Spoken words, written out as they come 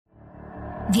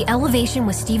The Elevation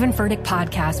with Stephen Furtick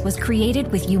podcast was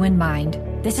created with you in mind.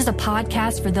 This is a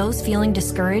podcast for those feeling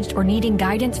discouraged or needing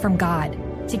guidance from God.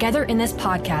 Together in this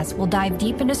podcast, we'll dive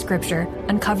deep into Scripture,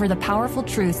 uncover the powerful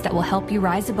truths that will help you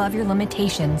rise above your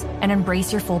limitations and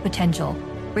embrace your full potential.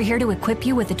 We're here to equip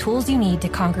you with the tools you need to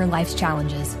conquer life's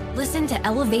challenges. Listen to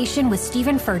Elevation with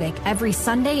Stephen Furtick every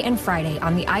Sunday and Friday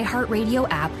on the iHeartRadio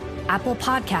app, Apple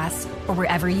Podcasts, or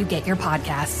wherever you get your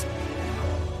podcasts.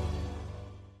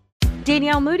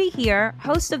 Danielle Moody here,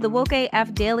 host of the Woke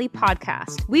AF Daily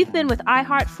podcast. We've been with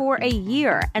iHeart for a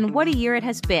year, and what a year it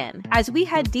has been. As we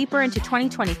head deeper into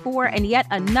 2024 and yet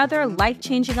another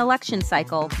life-changing election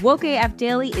cycle, Woke AF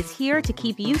Daily is here to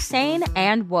keep you sane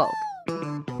and woke.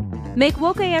 Make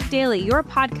Woke AF Daily your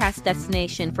podcast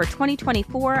destination for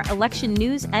 2024 election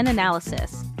news and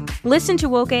analysis. Listen to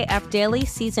Woke AF Daily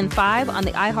Season 5 on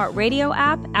the iHeartRadio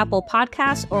app, Apple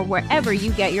Podcasts, or wherever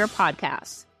you get your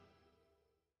podcasts.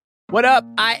 What up?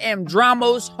 I am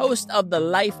Dramos, host of the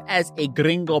Life as a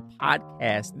Gringo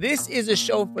podcast. This is a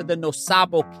show for the No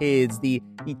Sabo kids, the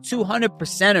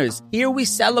 200%ers. Here we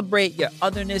celebrate your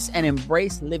otherness and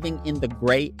embrace living in the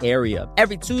gray area.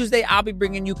 Every Tuesday, I'll be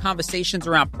bringing you conversations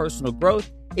around personal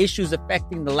growth, issues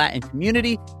affecting the Latin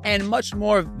community, and much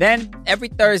more. Then, every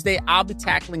Thursday, I'll be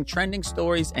tackling trending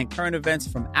stories and current events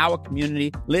from our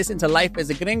community. Listen to Life as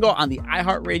a Gringo on the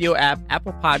iHeartRadio app,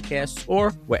 Apple Podcasts,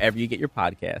 or wherever you get your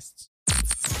podcasts.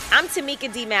 I'm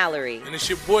Tamika D. Mallory. And it's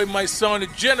your boy, my son, the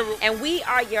General. And we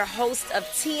are your hosts of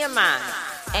TMI.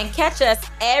 And catch us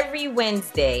every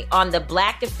Wednesday on the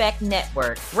Black Effect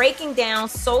Network, breaking down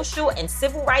social and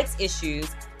civil rights issues,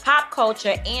 pop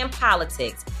culture, and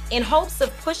politics in hopes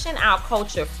of pushing our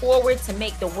culture forward to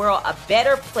make the world a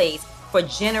better place for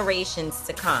generations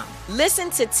to come. Listen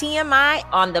to TMI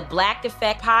on the Black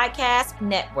Effect Podcast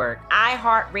Network,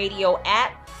 iHeartRadio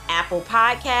app, Apple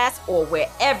Podcasts, or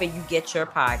wherever you get your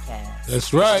podcasts.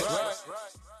 That's right.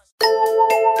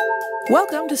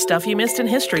 Welcome to Stuff You Missed in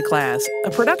History Class,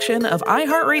 a production of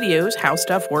iHeartRadio's How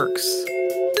Stuff Works.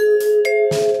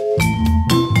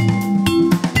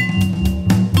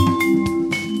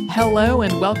 Hello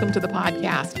and welcome to the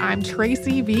podcast. I'm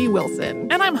Tracy V. Wilson.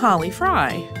 And I'm Holly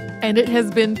Fry. And it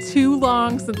has been too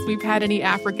long since we've had any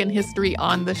African history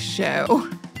on the show.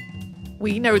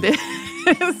 We know this.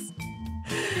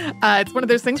 It's one of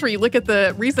those things where you look at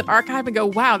the recent archive and go,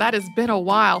 wow, that has been a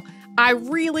while. I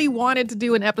really wanted to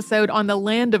do an episode on the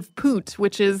land of Punt,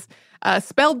 which is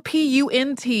spelled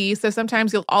P-U-N-T. So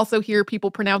sometimes you'll also hear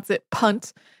people pronounce it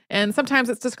Punt. And sometimes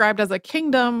it's described as a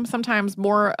kingdom, sometimes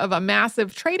more of a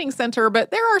massive trading center.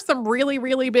 But there are some really,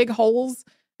 really big holes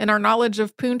in our knowledge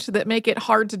of Punt that make it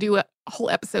hard to do a whole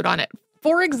episode on it.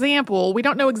 For example, we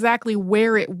don't know exactly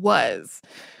where it was.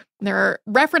 There are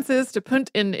references to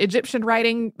Punt in Egyptian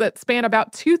writing that span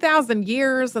about 2,000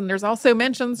 years, and there's also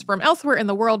mentions from elsewhere in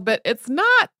the world, but it's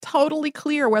not totally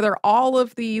clear whether all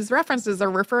of these references are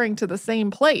referring to the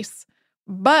same place.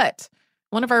 But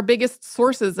one of our biggest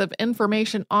sources of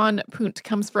information on Punt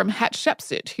comes from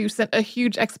Hatshepsut, who sent a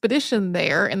huge expedition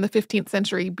there in the 15th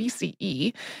century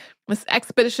BCE. This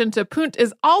expedition to Punt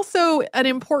is also an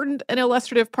important and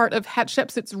illustrative part of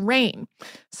Hatshepsut's reign.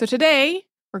 So today,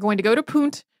 we're going to go to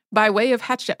Punt by way of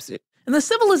Hatshepsut. And the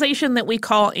civilization that we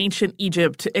call ancient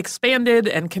Egypt expanded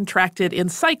and contracted in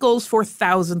cycles for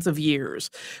thousands of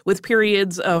years, with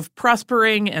periods of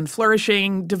prospering and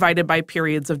flourishing divided by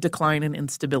periods of decline and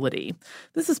instability.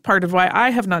 This is part of why I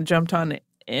have not jumped on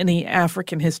any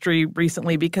African history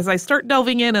recently, because I start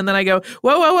delving in and then I go,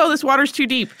 whoa, this water's too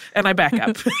deep, and I back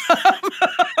up.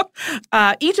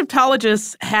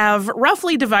 Egyptologists have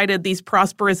roughly divided these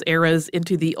prosperous eras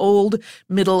into the Old,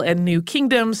 Middle, and New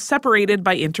Kingdoms, separated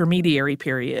by intermediary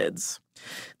periods.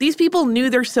 These people knew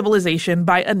their civilization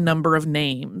by a number of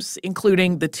names,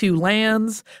 including the Two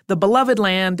Lands, the Beloved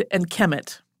Land, and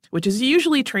Kemet, which is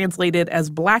usually translated as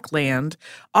Black Land,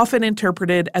 often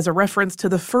interpreted as a reference to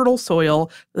the fertile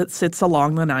soil that sits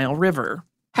along the Nile River.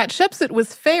 Hatshepsut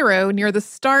was pharaoh near the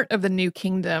start of the New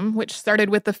Kingdom, which started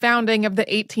with the founding of the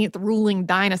 18th ruling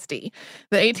dynasty.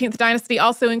 The 18th dynasty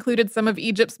also included some of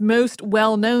Egypt's most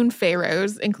well-known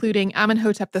pharaohs, including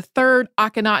Amenhotep III,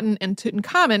 Akhenaten, and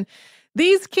Tutankhamun.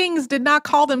 These kings did not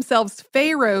call themselves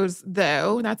pharaohs,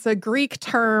 though. That's a Greek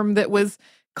term that was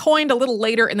coined a little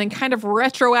later and then kind of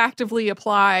retroactively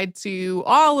applied to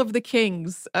all of the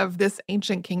kings of this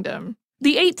ancient kingdom.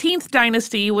 The 18th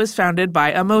dynasty was founded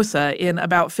by Amosa in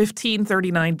about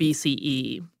 1539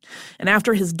 BCE. And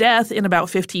after his death in about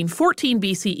 1514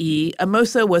 BCE,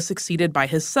 Amosa was succeeded by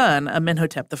his son,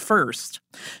 Amenhotep I.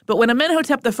 But when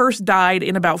Amenhotep I died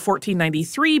in about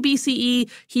 1493 BCE,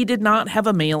 he did not have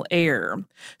a male heir.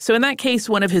 So in that case,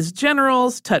 one of his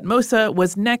generals, Thutmose,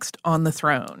 was next on the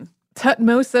throne.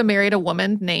 Thutmose married a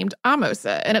woman named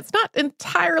Amosa, and it's not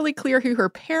entirely clear who her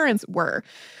parents were.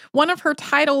 One of her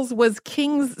titles was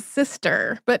King's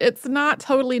Sister, but it's not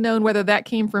totally known whether that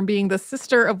came from being the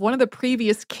sister of one of the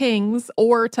previous kings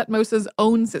or Thutmose's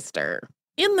own sister.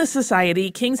 In this society,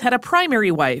 kings had a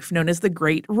primary wife known as the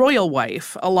Great Royal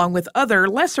Wife, along with other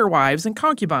lesser wives and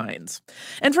concubines.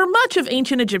 And for much of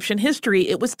ancient Egyptian history,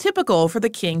 it was typical for the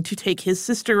king to take his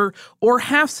sister or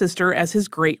half-sister as his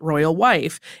Great Royal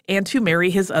Wife, and to marry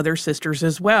his other sisters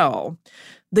as well.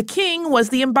 The king was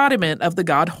the embodiment of the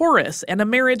god Horus, and a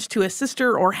marriage to a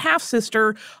sister or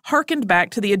half-sister harkened back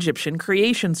to the Egyptian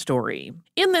creation story.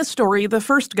 In this story, the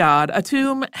first god,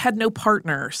 Atum, had no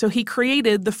partner, so he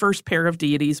created the first pair of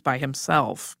deities by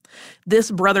himself.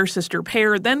 This brother-sister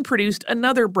pair then produced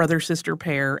another brother-sister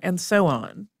pair, and so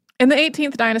on. In the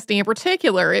 18th dynasty in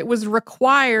particular, it was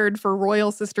required for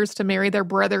royal sisters to marry their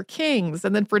brother kings,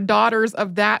 and then for daughters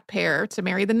of that pair to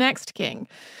marry the next king.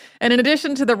 And in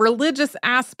addition to the religious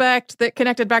aspect that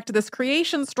connected back to this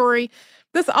creation story,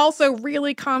 this also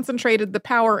really concentrated the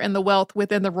power and the wealth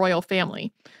within the royal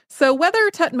family. So whether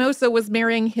Thutmose was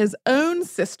marrying his own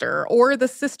sister or the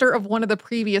sister of one of the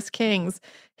previous kings,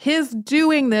 his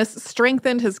doing this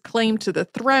strengthened his claim to the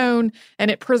throne,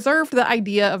 and it preserved the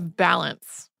idea of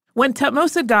balance. When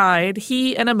Thutmose died,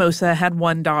 he and Amosa had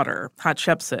one daughter,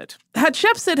 Hatshepsut.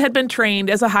 Hatshepsut had been trained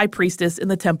as a high priestess in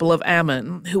the temple of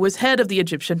Amun, who was head of the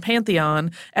Egyptian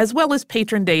pantheon, as well as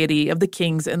patron deity of the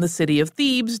kings in the city of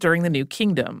Thebes during the New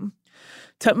Kingdom.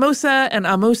 Thutmose and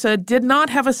Amosa did not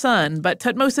have a son, but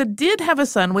Thutmose did have a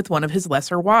son with one of his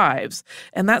lesser wives,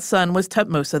 and that son was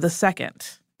Thutmose II.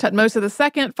 Thutmose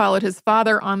II followed his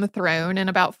father on the throne in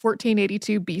about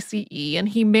 1482 BCE, and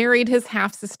he married his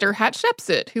half-sister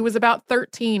Hatshepsut, who was about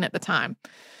 13 at the time.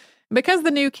 Because the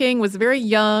new king was very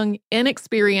young,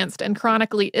 inexperienced, and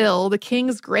chronically ill, the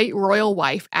king's great royal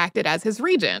wife acted as his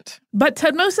regent. But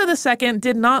Thutmose II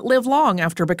did not live long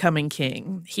after becoming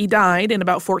king. He died in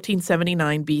about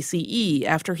 1479 BCE,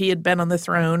 after he had been on the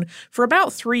throne for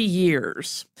about 3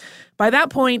 years. By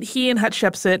that point, he and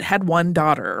Hatshepsut had one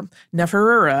daughter,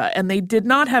 Neferura, and they did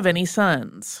not have any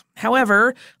sons.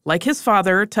 However, like his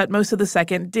father, Thutmose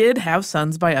II did have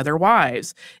sons by other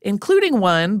wives, including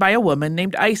one by a woman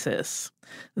named Isis.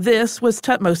 This was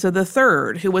Thutmose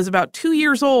III, who was about 2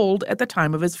 years old at the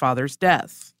time of his father's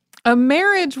death. A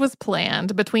marriage was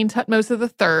planned between Thutmose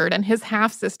III and his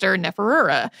half-sister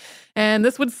Neferura, and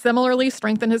this would similarly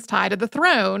strengthen his tie to the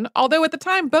throne, although at the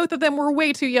time both of them were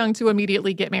way too young to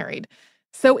immediately get married.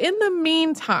 So in the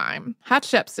meantime,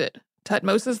 Hatshepsut,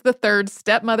 Thutmose III's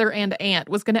stepmother and aunt,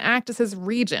 was going to act as his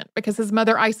regent because his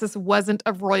mother Isis wasn't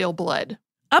of royal blood.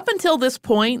 Up until this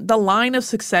point, the line of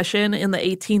succession in the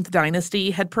 18th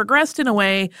dynasty had progressed in a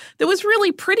way that was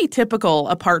really pretty typical,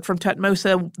 apart from Thutmose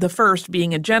I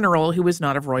being a general who was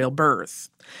not of royal birth.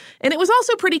 And it was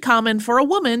also pretty common for a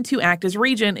woman to act as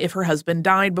regent if her husband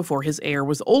died before his heir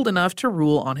was old enough to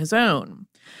rule on his own.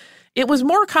 It was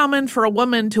more common for a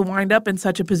woman to wind up in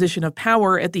such a position of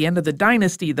power at the end of the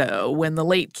dynasty, though, when the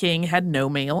late king had no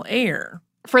male heir.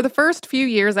 For the first few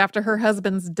years after her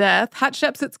husband's death,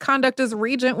 Hatshepsut's conduct as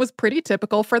regent was pretty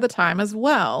typical for the time as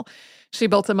well. She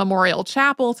built a memorial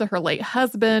chapel to her late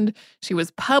husband. She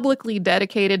was publicly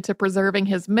dedicated to preserving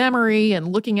his memory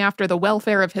and looking after the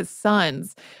welfare of his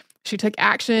sons. She took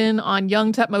action on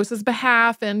young Thutmose's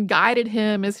behalf and guided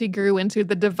him as he grew into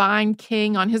the divine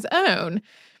king on his own.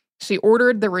 She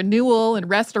ordered the renewal and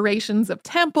restorations of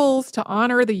temples to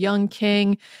honor the young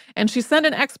king, and she sent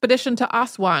an expedition to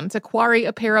Aswan to quarry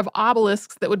a pair of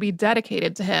obelisks that would be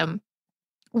dedicated to him.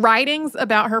 Writings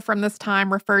about her from this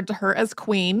time referred to her as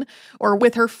queen, or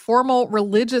with her formal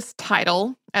religious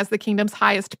title as the kingdom's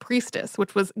highest priestess,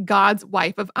 which was God's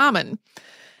wife of Amun.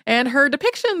 And her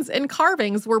depictions and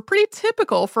carvings were pretty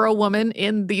typical for a woman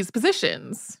in these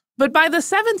positions. But by the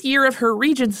 7th year of her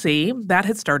regency, that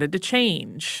had started to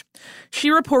change. She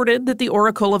reported that the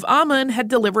oracle of Amun had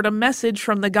delivered a message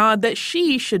from the god that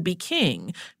she should be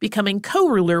king, becoming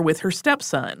co-ruler with her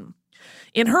stepson.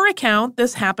 In her account,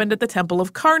 this happened at the temple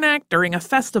of Karnak during a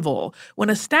festival, when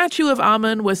a statue of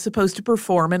Amun was supposed to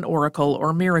perform an oracle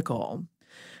or miracle.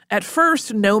 At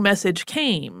first, no message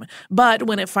came, but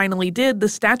when it finally did, the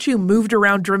statue moved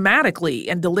around dramatically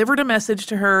and delivered a message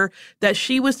to her that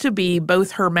she was to be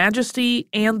both Her Majesty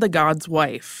and the god's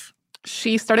wife.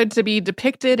 She started to be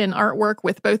depicted in artwork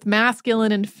with both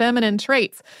masculine and feminine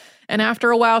traits. And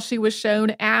after a while, she was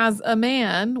shown as a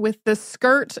man with the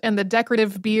skirt and the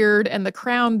decorative beard and the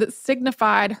crown that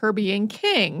signified her being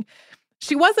king.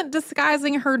 She wasn't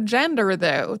disguising her gender,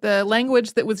 though. The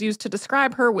language that was used to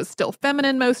describe her was still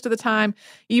feminine most of the time,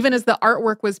 even as the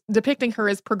artwork was depicting her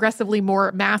as progressively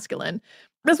more masculine.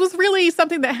 This was really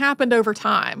something that happened over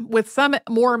time, with some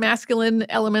more masculine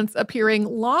elements appearing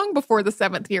long before the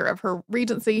 7th year of her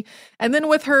regency, and then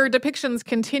with her depictions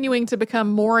continuing to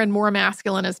become more and more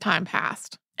masculine as time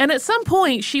passed. And at some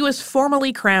point, she was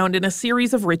formally crowned in a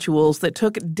series of rituals that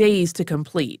took days to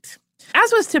complete.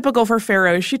 As was typical for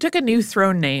pharaohs, she took a new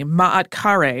throne name, Ma'at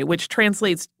Kare, which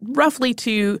translates roughly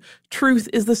to "truth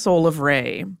is the soul of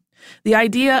Re." The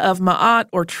idea of Ma'at,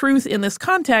 or truth in this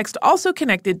context, also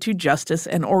connected to justice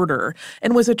and order,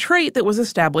 and was a trait that was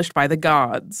established by the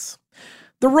gods.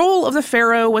 The role of the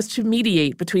pharaoh was to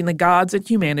mediate between the gods and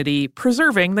humanity,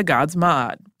 preserving the gods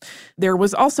Ma'at. There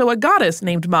was also a goddess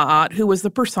named Ma'at who was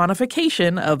the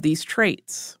personification of these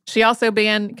traits. She also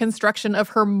began construction of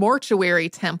her mortuary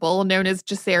temple, known as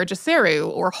Djeser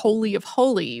Djeseru, or Holy of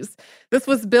Holies. This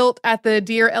was built at the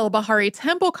Deir el-Bahari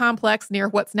temple complex near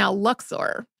what's now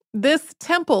Luxor. This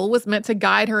temple was meant to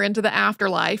guide her into the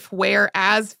afterlife, where,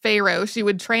 as Pharaoh, she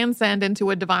would transcend into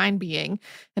a divine being,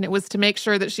 and it was to make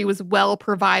sure that she was well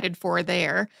provided for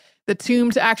there. The tomb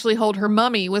to actually hold her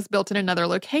mummy was built in another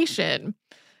location.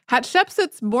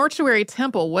 Hatshepsut's mortuary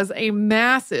temple was a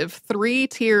massive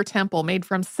 3-tier temple made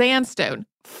from sandstone,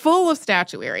 full of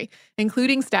statuary,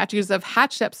 including statues of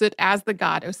Hatshepsut as the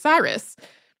god Osiris.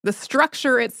 The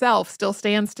structure itself still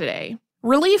stands today.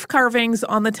 Relief carvings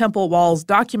on the temple walls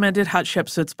documented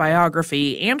Hatshepsut's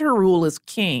biography and her rule as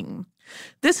king.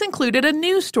 This included a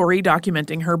news story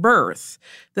documenting her birth,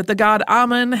 that the god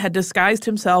Amun had disguised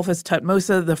himself as Thutmose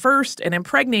I and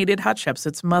impregnated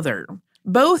Hatshepsut's mother.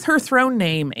 Both her throne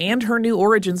name and her new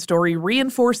origin story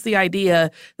reinforced the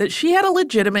idea that she had a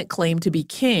legitimate claim to be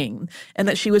king, and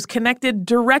that she was connected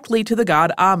directly to the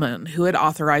god Amun, who had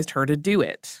authorized her to do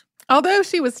it. Although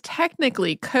she was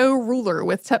technically co-ruler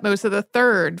with Thutmose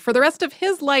III, for the rest of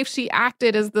his life she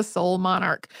acted as the sole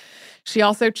monarch. She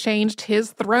also changed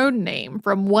his throne name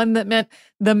from one that meant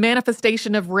the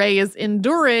manifestation of Re is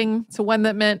enduring to one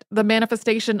that meant the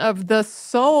manifestation of the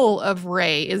soul of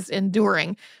Re is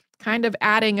enduring, kind of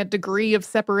adding a degree of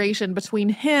separation between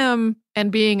him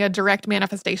and being a direct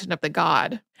manifestation of the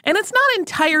god. And it's not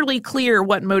entirely clear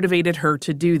what motivated her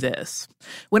to do this.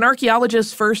 When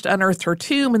archaeologists first unearthed her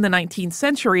tomb in the 19th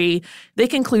century, they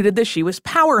concluded that she was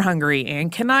power-hungry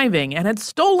and conniving and had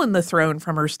stolen the throne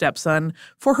from her stepson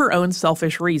for her own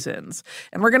selfish reasons.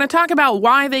 And we're going to talk about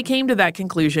why they came to that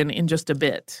conclusion in just a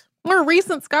bit. More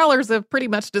recent scholars have pretty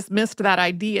much dismissed that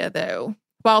idea, though.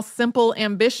 While simple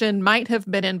ambition might have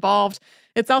been involved,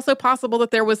 it's also possible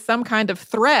that there was some kind of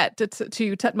threat to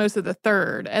Thutmose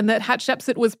III, and that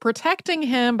Hatshepsut was protecting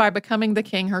him by becoming the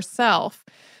king herself.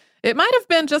 It might have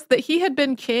been just that he had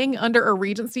been king under a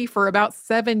regency for about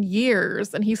 7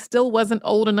 years, and he still wasn't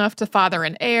old enough to father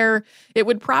an heir. It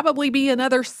would probably be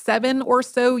another 7 or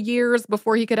so years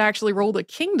before he could actually rule the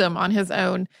kingdom on his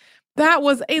own. That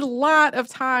was a lot of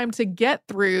time to get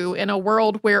through in a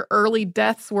world where early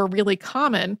deaths were really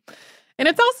common. And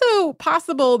it's also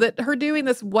possible that her doing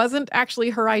this wasn't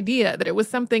actually her idea, that it was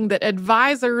something that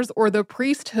advisors or the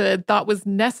priesthood thought was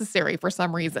necessary for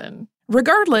some reason.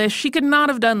 Regardless, she could not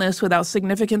have done this without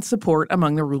significant support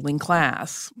among the ruling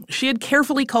class. She had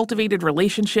carefully cultivated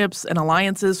relationships and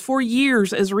alliances for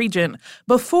years as regent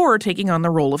before taking on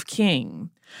the role of king.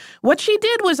 What she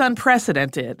did was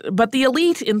unprecedented, but the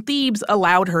elite in Thebes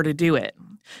allowed her to do it.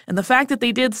 And the fact that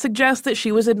they did suggests that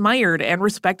she was admired and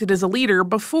respected as a leader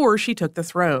before she took the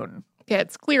throne. Yeah,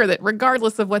 it's clear that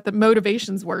regardless of what the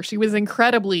motivations were, she was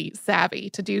incredibly savvy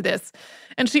to do this.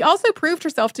 And she also proved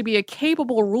herself to be a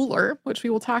capable ruler, which we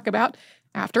will talk about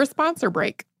after a sponsor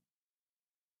break.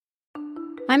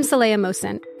 I'm Saleha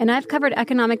Mohsen, and I've covered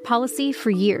economic policy for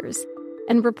years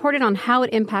and reported on how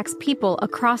it impacts people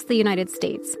across the United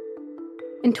States.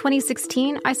 In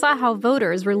 2016, I saw how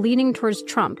voters were leaning towards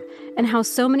Trump and how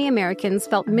so many Americans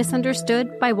felt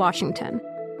misunderstood by Washington.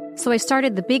 So I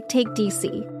started The Big Take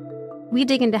DC. We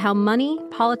dig into how money,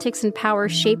 politics, and power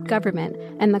shape government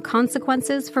and the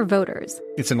consequences for voters.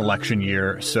 It's an election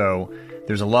year, so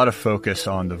there's a lot of focus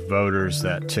on the voters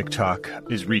that TikTok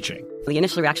is reaching. The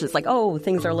initial reaction is like, oh,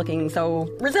 things are looking so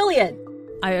resilient.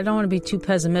 I don't want to be too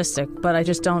pessimistic, but I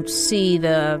just don't see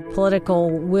the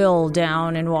political will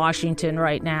down in Washington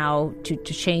right now to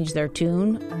change their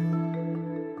tune.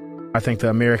 I think the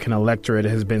American electorate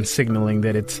has been signaling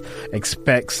that it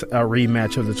expects a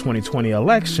rematch of the 2020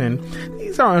 election.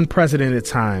 These are unprecedented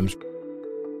times.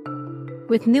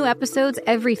 With new episodes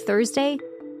every Thursday,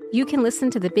 you can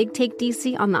listen to The Big Take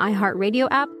DC on the iHeartRadio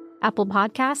app, Apple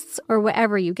Podcasts, or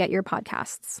wherever you get your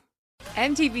podcasts.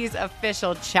 MTV's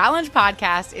official Challenge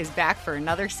podcast is back for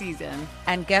another season.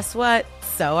 And guess what?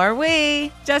 So are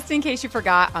we. Just in case you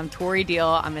forgot, I'm Tori Deal.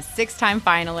 I'm a 6-time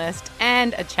finalist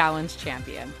and a Challenge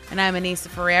champion. And I'm Anissa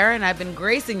Ferrer, and I've been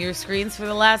gracing your screens for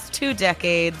the last 2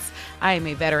 decades. I am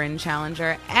a veteran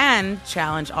challenger and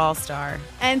Challenge All-Star.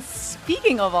 And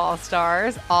speaking of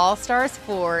All-Stars, All-Stars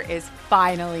 4 is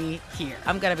finally here.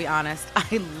 I'm going to be honest.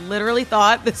 I literally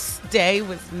thought this day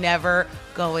was never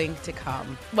going to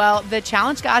come. Well, the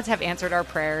Challenge gods have answered our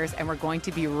prayers, and we're going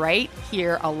to be right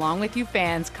here along with you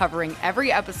fans covering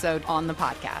every episode on the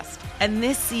podcast. And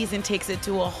this season takes it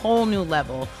to a whole new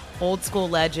level. Old school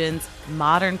legends,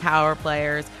 modern power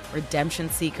players,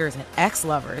 redemption seekers, and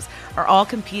ex-lovers are all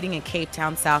competing in Cape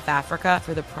Town, South Africa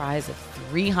for the prize of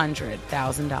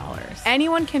 $300,000.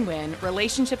 Anyone can win,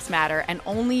 relationships matter, and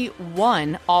only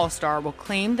one All-Star will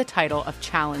claim the title of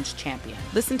Challenge champion.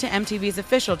 Listen to MTV's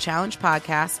official Challenge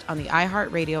podcast on the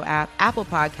iHeartRadio app, Apple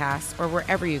Podcasts, or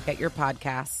wherever you get your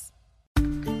podcasts.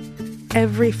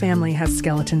 Every family has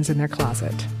skeletons in their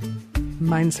closet.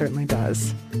 Mine certainly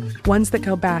does. Ones that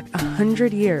go back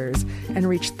 100 years and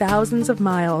reach thousands of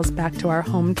miles back to our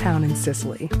hometown in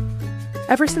Sicily.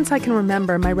 Ever since I can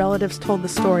remember, my relatives told the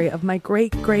story of my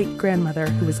great-great-grandmother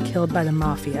who was killed by the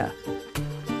mafia.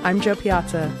 I'm Jo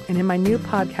Piazza, and in my new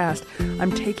podcast,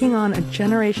 I'm taking on a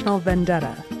generational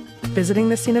vendetta, visiting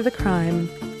the scene of the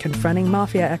crime, confronting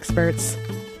mafia experts,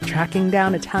 tracking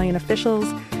down Italian officials,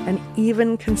 and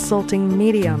even consulting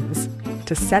mediums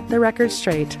to set the record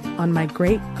straight on my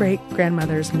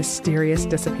great-great-grandmother's mysterious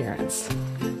disappearance.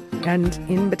 And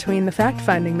in between the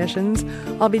fact-finding missions,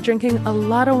 I'll be drinking a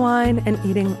lot of wine and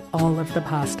eating all of the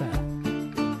pasta.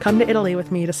 Come to Italy with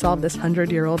me to solve this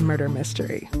 100-year-old murder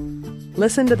mystery.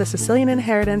 Listen to The Sicilian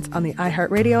Inheritance on the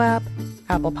iHeartRadio app,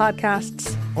 Apple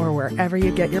Podcasts, or wherever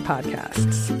you get your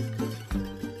podcasts.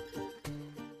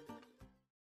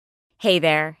 Hey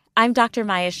there, I'm Dr.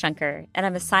 Maya Shankar, and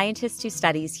I'm a scientist who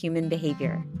studies human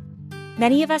behavior.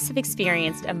 Many of us have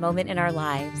experienced a moment in our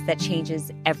lives that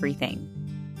changes everything.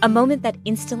 A moment that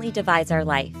instantly divides our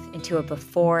life into a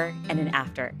before and an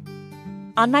after.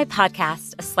 On my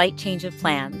podcast, A Slight Change of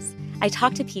Plans, I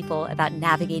talk to people about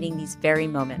navigating these very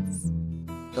moments.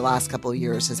 The last couple of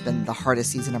years has been the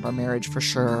hardest season of our marriage for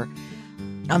sure.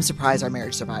 I'm surprised our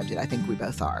marriage survived it. I think we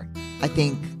both are. I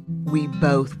think we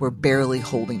both were barely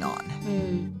holding on.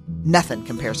 Nothing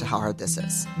compares to how hard this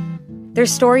is. Their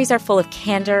stories are full of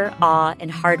candor, awe, and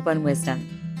hard-won wisdom.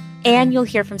 And you'll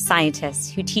hear from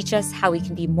scientists who teach us how we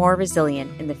can be more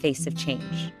resilient in the face of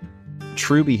change.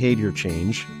 True behavior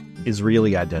change is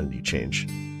really identity change.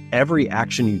 Every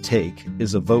action you take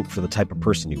is a vote for the type of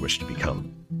person you wish to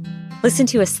become. Listen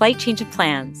to A Slight Change of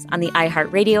Plans on the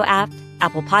iHeartRadio app,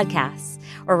 Apple Podcasts,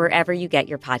 or wherever you get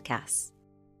your podcasts.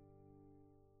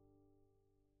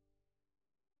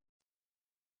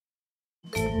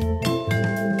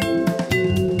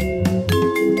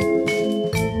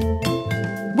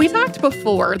 We talked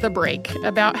before the break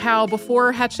about how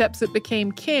before Hatshepsut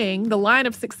became king, the line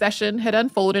of succession had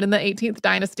unfolded in the 18th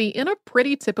dynasty in a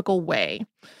pretty typical way.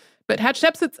 But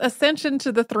Hatshepsut's ascension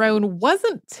to the throne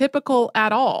wasn't typical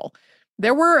at all.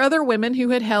 There were other women who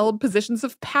had held positions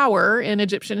of power in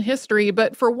Egyptian history,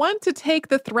 but for one to take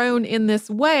the throne in this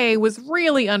way was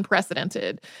really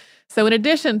unprecedented. So in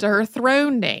addition to her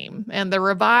throne name and the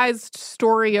revised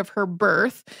story of her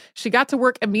birth, she got to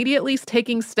work immediately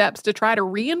taking steps to try to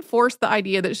reinforce the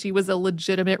idea that she was a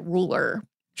legitimate ruler.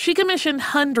 She commissioned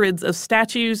hundreds of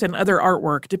statues and other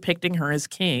artwork depicting her as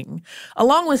king,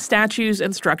 along with statues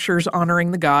and structures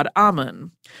honoring the god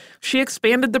Amun. She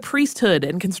expanded the priesthood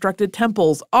and constructed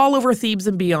temples all over Thebes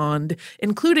and beyond,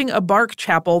 including a bark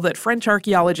chapel that French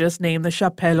archaeologists named the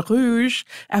Chapelle Rouge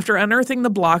after unearthing the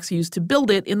blocks used to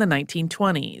build it in the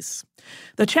 1920s.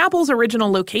 The chapel's original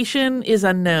location is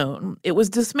unknown. It was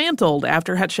dismantled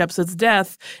after Hatshepsut's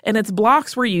death, and its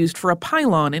blocks were used for a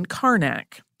pylon in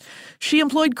Karnak. She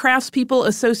employed craftspeople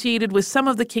associated with some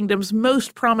of the kingdom's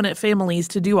most prominent families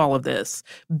to do all of this,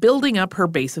 building up her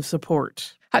base of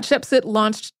support. Hatshepsut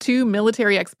launched 2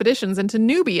 military expeditions into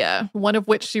Nubia, one of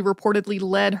which she reportedly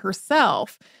led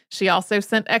herself. She also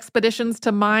sent expeditions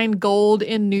to mine gold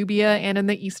in Nubia and in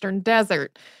the Eastern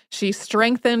Desert. She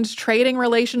strengthened trading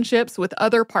relationships with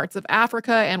other parts of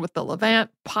Africa and with the Levant,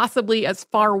 possibly as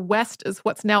far west as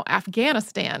what's now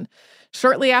Afghanistan.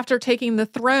 Shortly after taking the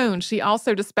throne, she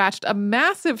also dispatched a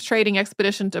massive trading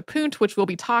expedition to Punt, which we'll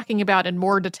be talking about in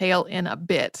more detail in a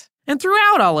bit. And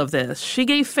throughout all of this, she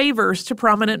gave favors to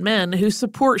prominent men whose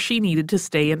support she needed to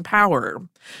stay in power.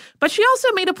 But she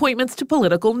also made appointments to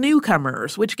political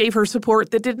newcomers, which gave her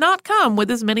support that did not come with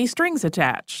as many strings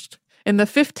attached. In the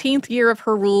 15th year of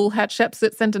her rule,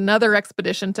 Hatshepsut sent another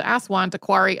expedition to Aswan to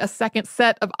quarry a second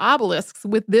set of obelisks,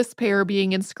 with this pair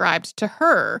being inscribed to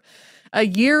her. A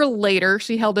year later,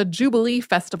 she held a Jubilee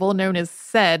festival known as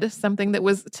Sed, something that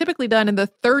was typically done in the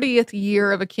 30th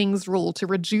year of a king's rule to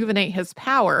rejuvenate his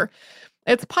power.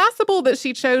 It's possible that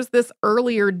she chose this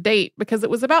earlier date because it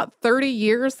was about 30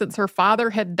 years since her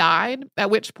father had died, at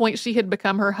which point she had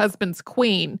become her husband's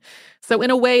queen. So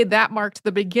in a way, that marked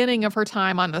the beginning of her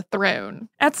time on the throne.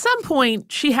 At some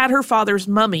point, she had her father's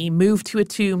mummy moved to a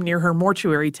tomb near her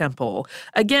mortuary temple,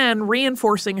 again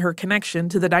reinforcing her connection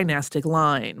to the dynastic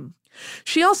line.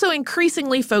 She also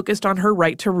increasingly focused on her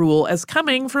right to rule as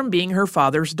coming from being her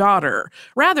father's daughter,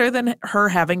 rather than her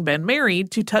having been married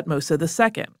to Thutmose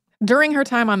II. During her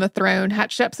time on the throne,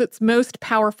 Hatshepsut's most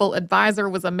powerful advisor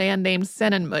was a man named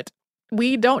Senenmut.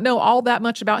 We don't know all that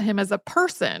much about him as a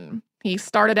person. He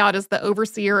started out as the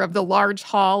overseer of the large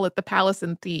hall at the palace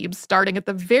in Thebes, starting at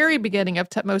the very beginning of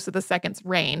Thutmose II's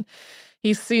reign.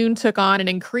 He soon took on an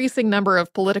increasing number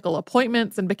of political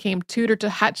appointments and became tutor to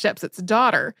Hatshepsut's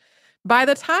daughter. By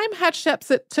the time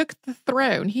Hatshepsut took the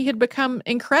throne, he had become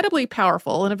incredibly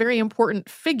powerful and a very important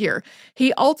figure.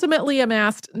 He ultimately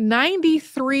amassed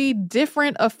 93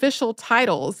 different official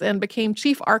titles and became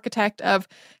chief architect of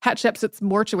Hatshepsut's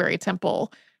mortuary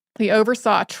temple. He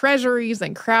oversaw treasuries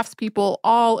and craftspeople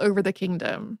all over the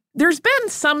kingdom. There's been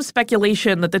some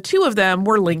speculation that the two of them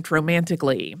were linked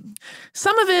romantically.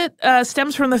 Some of it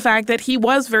stems from the fact that he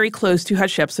was very close to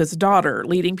Hatshepsut's daughter,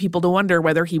 leading people to wonder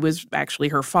whether he was actually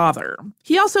her father.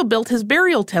 He also built his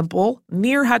burial temple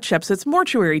near Hatshepsut's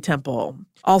mortuary temple.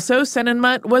 Also,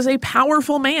 Senenmut was a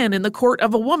powerful man in the court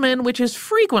of a woman, which is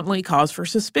frequently cause for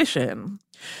suspicion.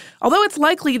 Although it's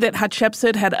likely that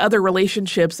Hatshepsut had other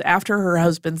relationships after her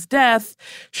husband's death,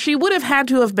 she would have had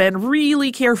to have been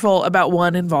really careful about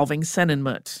one involving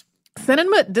Senenmut.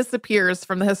 Senenmut disappears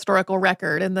from the historical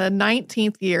record in the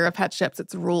 19th year of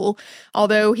Hatshepsut's rule,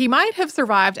 although he might have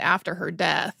survived after her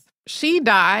death. She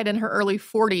died in her early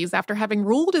 40s after having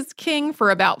ruled as king for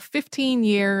about 15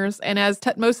 years and as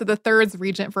Thutmose III's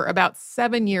regent for about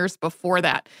 7 years before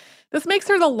that. This makes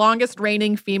her the longest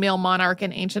reigning female monarch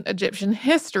in ancient Egyptian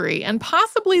history, and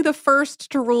possibly the first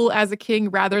to rule as a king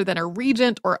rather than a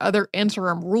regent or other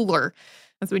interim ruler.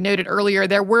 As we noted earlier,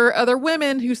 there were other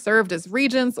women who served as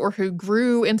regents or who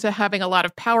grew into having a lot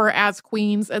of power as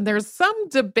queens, and there's some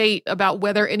debate about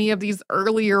whether any of these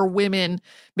earlier women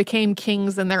became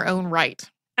kings in their own right.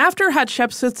 After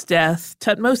Hatshepsut's death,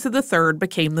 Thutmose III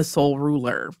became the sole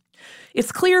ruler.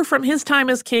 It's clear from his time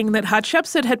as king that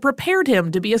Hatshepsut had prepared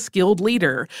him to be a skilled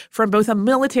leader from both a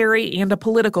military and a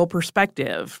political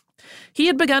perspective. He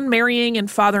had begun marrying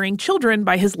and fathering children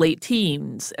by his late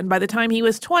teens, and by the time he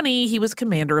was 20, he was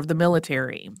commander of the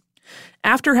military.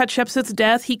 After Hatshepsut's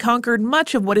death, he conquered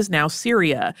much of what is now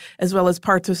Syria, as well as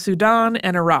parts of Sudan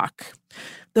and Iraq.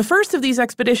 The first of these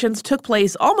expeditions took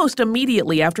place almost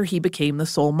immediately after he became the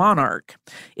sole monarch.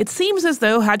 It seems as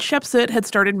though Hatshepsut had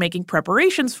started making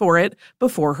preparations for it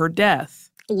before her death.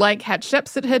 Like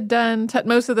Hatshepsut had done,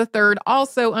 Thutmose III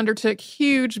also undertook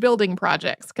huge building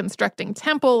projects, constructing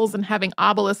temples and having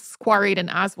obelisks quarried in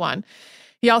Aswan.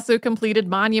 He also completed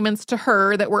monuments to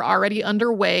her that were already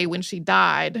underway when she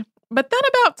died. But then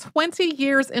about 20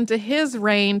 years into his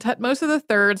reign, Thutmose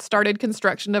III started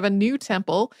construction of a new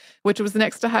temple, which was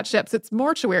next to Hatshepsut's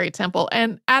mortuary temple.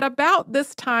 And at about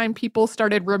this time, people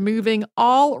started removing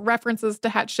all references to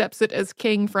Hatshepsut as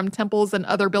king from temples and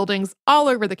other buildings all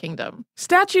over the kingdom.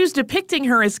 Statues depicting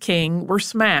her as king were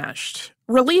smashed.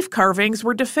 Relief carvings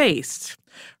were defaced.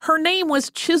 Her name was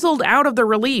chiseled out of the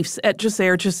reliefs at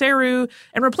Djeser Djeseru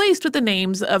and replaced with the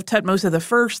names of Thutmose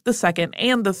I, II,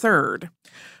 and III.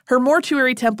 Her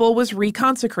mortuary temple was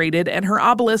reconsecrated and her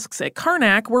obelisks at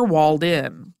Karnak were walled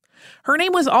in. Her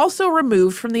name was also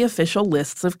removed from the official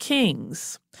lists of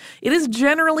kings. It is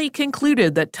generally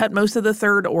concluded that Thutmose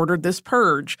III ordered this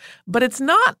purge, but it's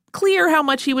not clear how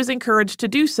much he was encouraged to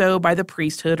do so by the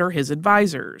priesthood or his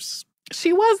advisors.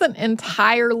 She wasn't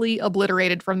entirely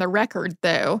obliterated from the record,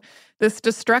 though. This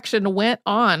destruction went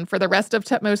on for the rest of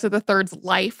Thutmose III's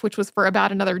life, which was for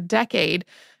about another decade.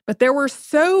 But there were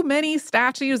so many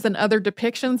statues and other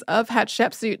depictions of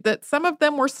Hatshepsut that some of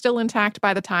them were still intact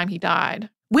by the time he died.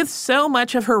 With so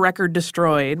much of her record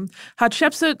destroyed,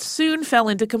 Hatshepsut soon fell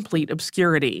into complete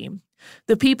obscurity.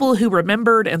 The people who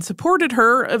remembered and supported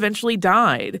her eventually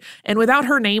died, and without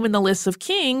her name in the lists of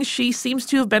kings, she seems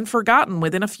to have been forgotten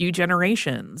within a few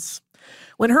generations.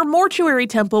 When her mortuary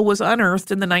temple was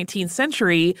unearthed in the 19th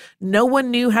century, no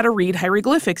one knew how to read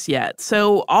hieroglyphics yet,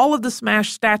 so all of the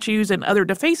smashed statues and other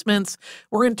defacements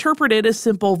were interpreted as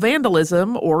simple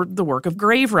vandalism or the work of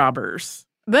grave robbers.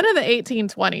 Then in the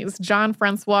 1820s,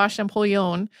 Jean-Francois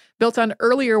Champollion built on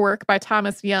earlier work by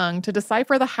Thomas Young to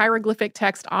decipher the hieroglyphic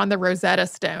text on the Rosetta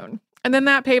Stone. And then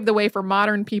that paved the way for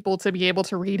modern people to be able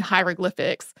to read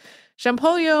hieroglyphics.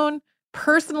 Champollion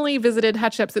personally visited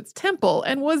Hatshepsut's temple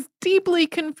and was deeply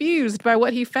confused by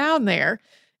what he found there.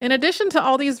 In addition to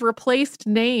all these replaced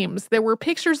names, there were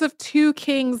pictures of two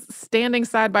kings standing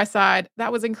side by side.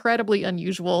 That was incredibly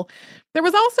unusual. There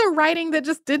was also writing that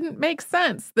just didn't make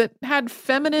sense, that had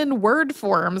feminine word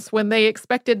forms when they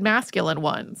expected masculine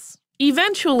ones.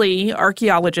 Eventually,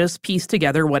 archaeologists pieced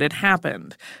together what had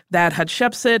happened, that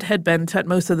Hatshepsut had been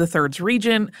Thutmose III's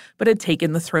regent, but had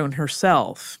taken the throne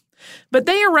herself. But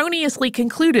they erroneously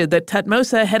concluded that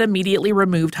Thutmose had immediately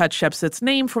removed Hatshepsut's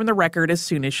name from the record as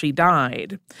soon as she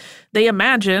died. They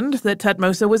imagined that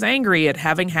Thutmose was angry at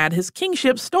having had his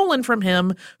kingship stolen from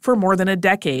him for more than a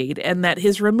decade, and that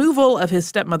his removal of his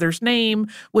stepmother's name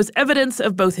was evidence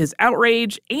of both his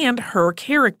outrage and her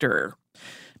character.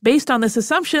 Based on this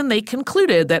assumption, they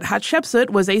concluded that Hatshepsut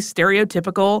was a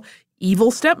stereotypical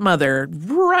evil stepmother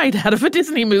right out of a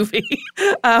Disney movie,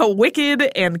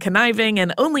 wicked and conniving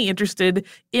and only interested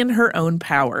in her own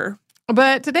power.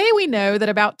 But today we know that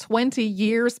about 20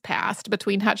 years passed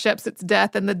between Hatshepsut's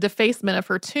death and the defacement of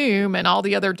her tomb and all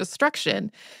the other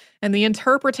destruction. And the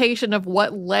interpretation of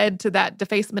what led to that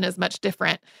defacement is much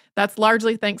different. That's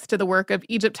largely thanks to the work of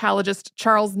Egyptologist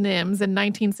Charles Nims in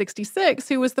 1966,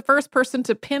 who was the first person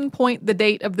to pinpoint the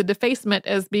date of the defacement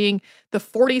as being the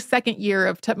 42nd year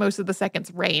of Thutmose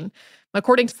II's reign.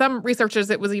 According to some researchers,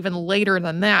 it was even later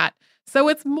than that. So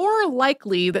it's more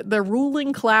likely that the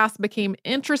ruling class became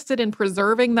interested in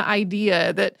preserving the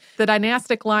idea that the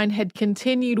dynastic line had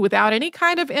continued without any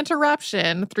kind of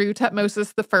interruption through Thutmose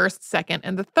I, II,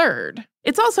 and III.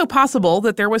 It's also possible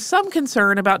that there was some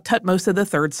concern about Thutmose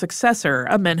III's successor,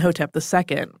 Amenhotep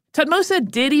II. Thutmose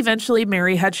did eventually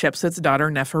marry Hatshepsut's daughter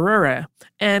Neferure,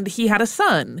 and he had a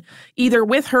son, either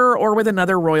with her or with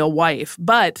another royal wife,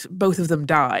 but both of them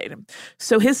died.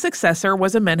 So his successor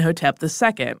was Amenhotep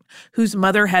II, whose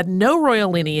mother had no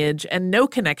royal lineage and no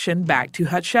connection back to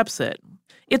Hatshepsut.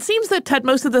 It seems that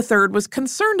Thutmose III was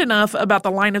concerned enough about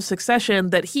the line of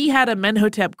succession that he had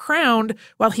Amenhotep crowned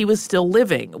while he was still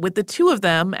living, with the two of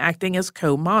them acting as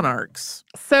co-monarchs.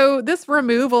 So this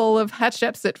removal of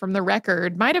Hatshepsut from the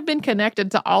record might have been connected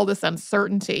to all this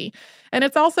uncertainty. And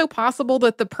it's also possible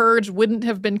that the purge wouldn't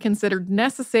have been considered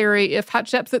necessary if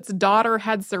Hatshepsut's daughter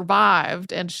had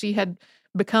survived and she had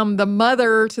become the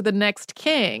mother to the next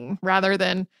king, rather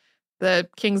than the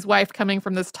king's wife coming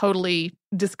from this totally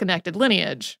disconnected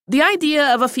lineage. The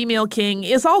idea of a female king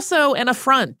is also an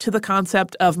affront to the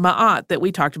concept of Ma'at that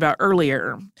we talked about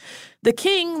earlier. The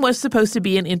king was supposed to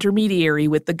be an intermediary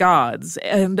with the gods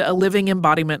and a living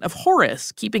embodiment of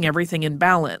Horus, keeping everything in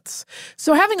balance.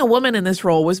 So having a woman in this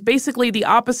role was basically the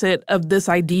opposite of this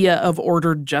idea of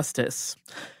ordered justice.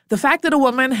 The fact that a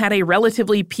woman had a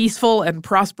relatively peaceful and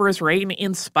prosperous reign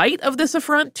in spite of this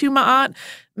affront to Ma'at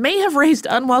may have raised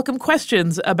unwelcome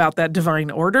questions about that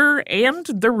divine order and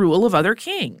the rule of other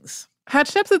kings.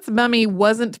 Hatshepsut's mummy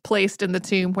wasn't placed in the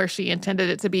tomb where she intended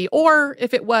it to be, or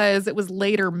if it was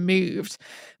later moved.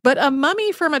 But a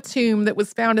mummy from a tomb that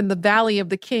was found in the Valley of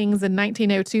the Kings in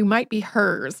 1902 might be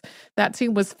hers. That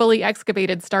tomb was fully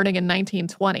excavated starting in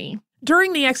 1920.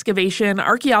 During the excavation,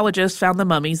 archaeologists found the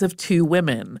mummies of two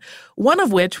women, one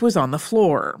of which was on the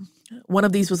floor. One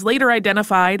of these was later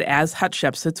identified as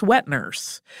Hatshepsut's wet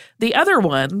nurse. The other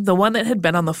one, the one that had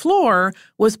been on the floor,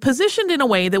 was positioned in a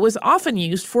way that was often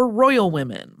used for royal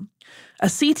women.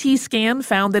 A CT scan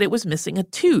found that it was missing a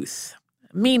tooth.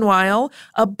 Meanwhile,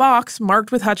 a box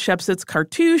marked with Hatshepsut's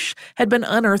cartouche had been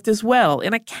unearthed as well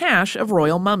in a cache of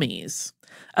royal mummies.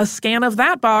 A scan of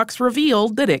that box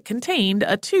revealed that it contained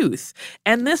a tooth,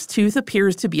 and this tooth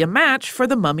appears to be a match for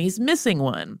the mummy's missing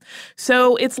one.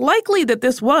 So it's likely that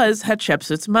this was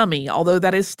Hatshepsut's mummy, although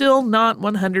that is still not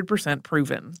 100%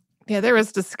 proven. Yeah, there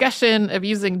was discussion of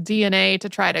using DNA to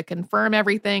try to confirm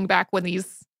everything back when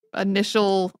these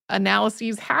initial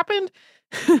analyses happened.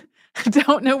 I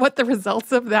don't know what the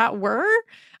results of that were.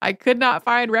 I could not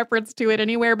find reference to it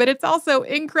anywhere, but it's also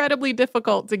incredibly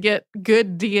difficult to get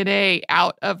good DNA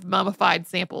out of mummified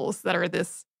samples that are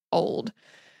this old.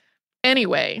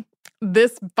 Anyway,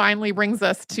 this finally brings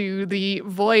us to the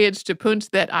voyage to Punt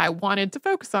that I wanted to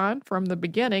focus on from the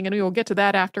beginning, and we will get to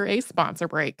that after a sponsor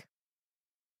break.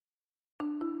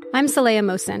 I'm Saleha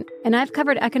Mohsin, and I've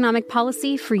covered economic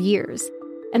policy for years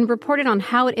and reported on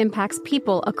how it impacts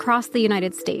people across the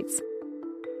United States.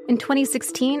 In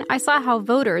 2016, I saw how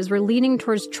voters were leaning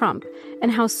towards Trump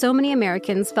and how so many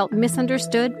Americans felt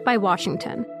misunderstood by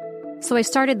Washington. So I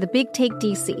started the Big Take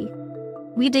DC.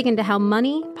 We dig into how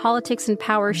money, politics, and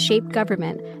power shape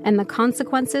government and the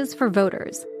consequences for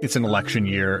voters. It's an election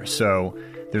year, so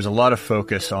there's a lot of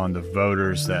focus on the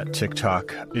voters that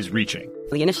TikTok is reaching.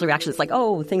 The initial reaction is like,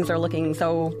 oh, things are looking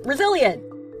so resilient.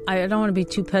 I don't want to be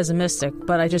too pessimistic,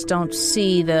 but I just don't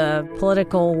see the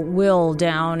political will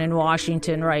down in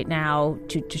Washington right now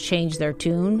to change their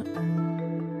tune.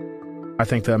 I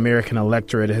think the American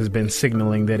electorate has been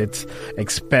signaling that it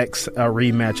expects a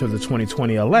rematch of the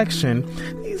 2020 election.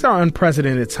 These are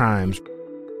unprecedented times.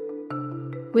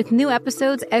 With new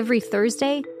episodes every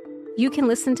Thursday, you can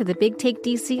listen to the Big Take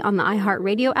DC on the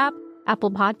iHeartRadio app,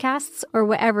 Apple Podcasts, or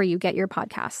wherever you get your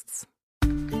podcasts.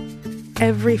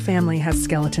 Every family has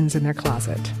skeletons in their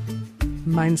closet.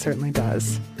 Mine certainly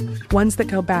does. Ones that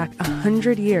go back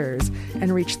 100 years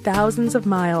and reach thousands of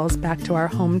miles back to our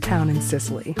hometown in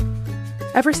Sicily.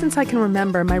 Ever since I can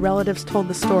remember, my relatives told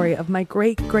the story of my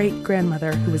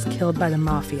great-great-grandmother who was killed by the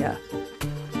mafia.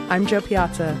 I'm Jo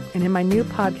Piazza, and in my new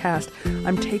podcast,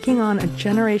 I'm taking on a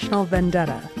generational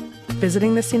vendetta,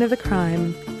 visiting the scene of the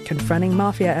crime, confronting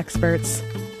mafia experts,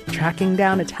 tracking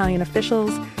down Italian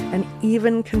officials, and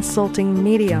even consulting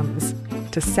mediums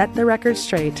to set the record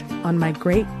straight on my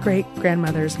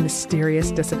great-great-grandmother's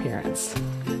mysterious disappearance.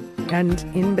 And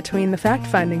in between the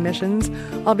fact-finding missions,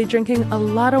 I'll be drinking a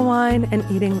lot of wine and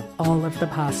eating all of the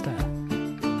pasta.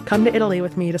 Come to Italy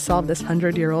with me to solve this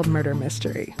 100-year-old murder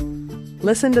mystery.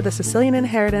 Listen to The Sicilian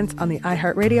Inheritance on the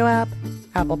iHeartRadio app,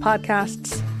 Apple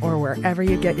Podcasts, or wherever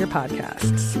you get your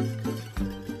podcasts.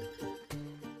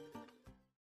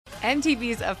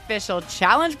 MTV's official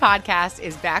Challenge podcast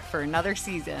is back for another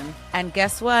season. And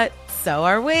guess what? So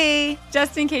are we.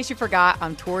 Just in case you forgot,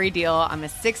 I'm Tori Deal. I'm a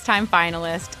 6-time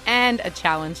finalist and a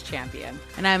challenge champion.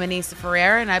 And I'm Anissa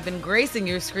Ferreira, and I've been gracing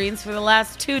your screens for the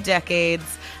last 2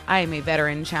 decades. I am a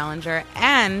veteran challenger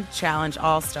and challenge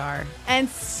all-star. And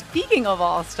speaking of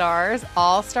all-stars,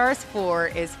 All-Stars 4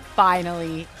 is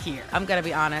finally here. I'm going to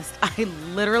be honest. I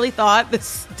literally thought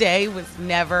this day was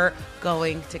never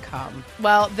going to come.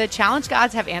 Well, the challenge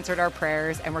gods have answered our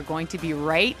prayers, and we're going to be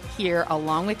right here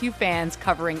along with you fans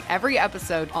covering every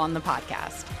episode on the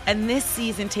podcast. And this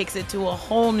season takes it to a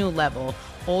whole new level.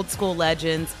 Old school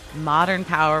legends, modern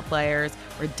power players,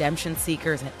 redemption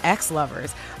seekers, and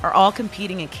ex-lovers are all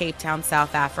competing in Cape Town,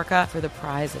 South Africa for the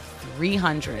prize of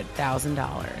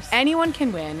 $300,000. Anyone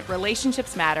can win,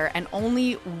 relationships matter, and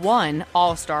only one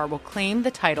All-Star will claim the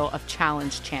title of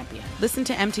Challenge Champion. Listen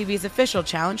to MTV's official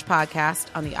Challenge podcast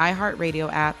on the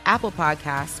iHeartRadio app, Apple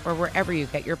Podcasts, or wherever you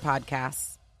get your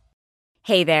podcasts.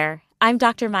 Hey there, I'm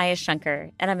Dr. Maya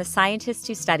Shankar, and I'm a scientist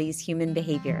who studies human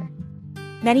behavior.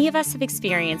 Many of us have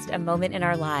experienced a moment in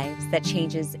our lives that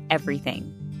changes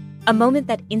everything. A moment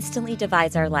that instantly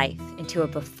divides our life into a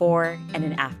before and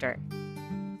an after.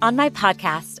 On my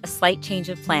podcast, A Slight Change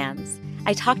of Plans,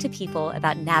 I talk to people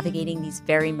about navigating these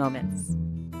very moments.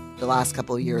 The last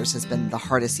couple of years has been the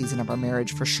hardest season of our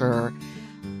marriage for sure.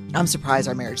 I'm surprised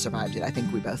our marriage survived it. I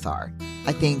think we both are.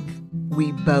 I think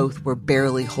we both were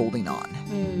barely holding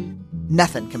on.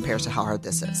 Nothing compares to how hard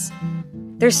this is.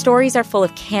 Their stories are full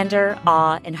of candor,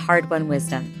 awe, and hard-won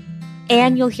wisdom.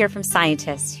 And you'll hear from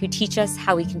scientists who teach us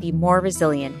how we can be more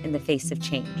resilient in the face of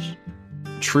change.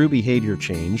 True behavior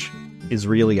change is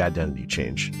really identity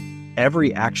change.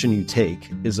 Every action you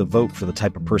take is a vote for the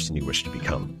type of person you wish to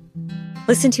become.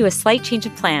 Listen to A Slight Change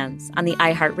of Plans on the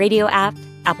iHeartRadio app,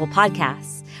 Apple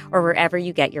Podcasts, or wherever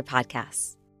you get your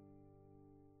podcasts.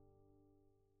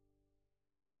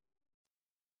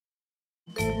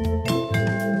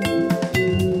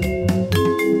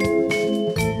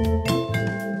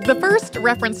 The first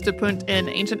reference to Punt in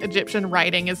ancient Egyptian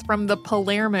writing is from the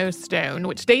Palermo stone,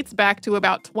 which dates back to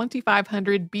about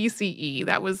 2500 BCE.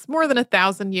 That was more than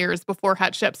 1,000 years before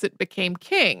Hatshepsut became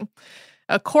king.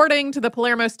 According to the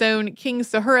Palermo Stone, King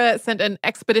Sahura sent an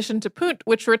expedition to Punt,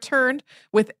 which returned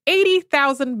with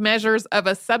 80,000 measures of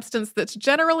a substance that's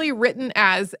generally written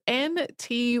as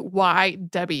NTYW,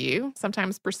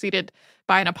 sometimes preceded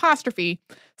by an apostrophe.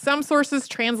 Some sources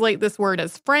translate this word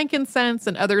as frankincense,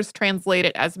 and others translate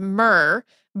it as myrrh.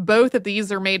 Both of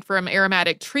these are made from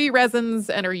aromatic tree resins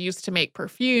and are used to make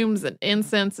perfumes and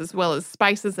incense, as well as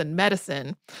spices and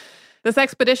medicine. This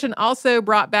expedition also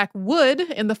brought back wood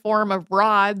in the form of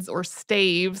rods or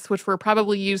staves, which were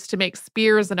probably used to make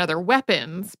spears and other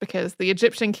weapons, because the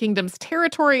Egyptian kingdom's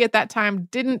territory at that time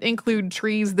didn't include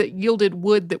trees that yielded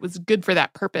wood that was good for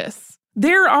that purpose.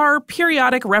 There are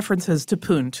periodic references to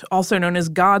Punt, also known as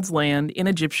God's Land, in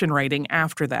Egyptian writing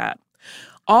after that.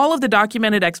 All of the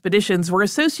documented expeditions were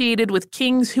associated with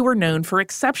kings who were known for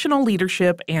exceptional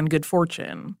leadership and good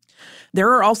fortune. There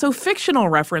are also fictional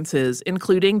references,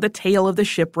 including the tale of the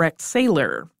shipwrecked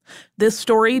sailor. This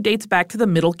story dates back to the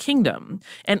Middle Kingdom,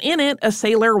 and in it, a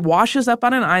sailor washes up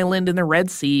on an island in the Red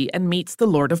Sea and meets the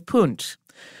Lord of Punt.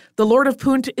 The Lord of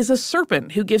Punt is a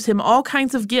serpent who gives him all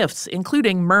kinds of gifts,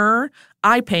 including myrrh,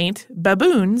 eye paint,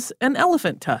 baboons, and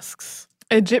elephant tusks.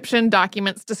 Egyptian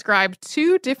documents describe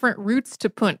 2 different routes to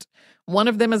Punt. One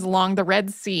of them is along the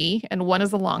Red Sea, and one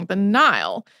is along the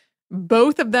Nile.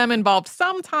 Both of them involved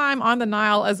some time on the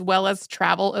Nile as well as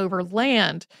travel over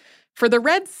land. For the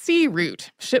Red Sea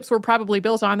route, ships were probably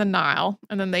built on the Nile,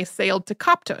 and then they sailed to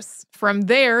Koptos. From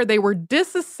there, they were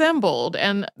disassembled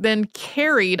and then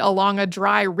carried along a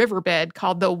dry riverbed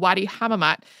called the Wadi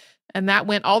Hammamat, and that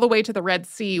went all the way to the Red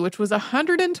Sea, which was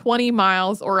 120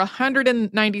 miles or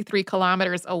 193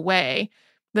 kilometers away.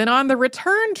 Then on the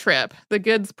return trip, the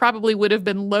goods probably would have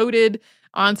been loaded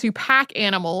onto pack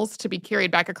animals to be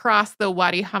carried back across the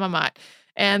Wadi Hammamat.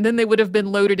 And then they would have been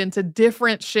loaded into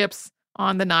different ships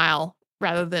on the Nile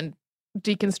rather than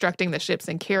deconstructing the ships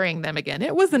and carrying them again.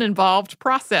 It was an involved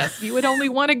process. You would only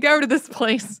want to go to this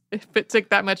place if it took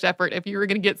that much effort, if you were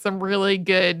going to get some really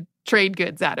good trade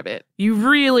goods out of it. You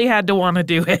really had to want to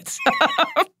do it.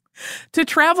 To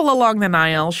travel along the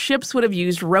Nile, ships would have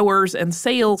used rowers and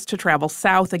sails to travel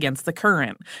south against the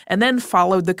current, and then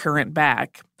followed the current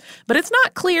back. But it's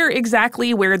not clear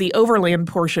exactly where the overland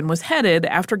portion was headed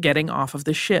after getting off of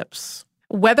the ships.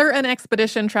 Whether an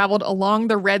expedition traveled along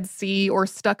the Red Sea or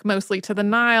stuck mostly to the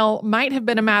Nile might have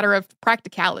been a matter of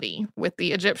practicality, with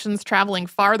the Egyptians traveling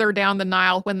farther down the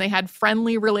Nile when they had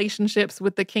friendly relationships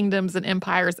with the kingdoms and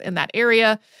empires in that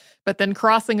area, but then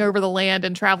crossing over the land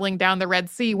and traveling down the Red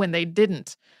Sea when they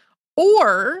didn't.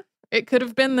 Or it could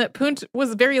have been that Punt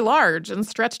was very large and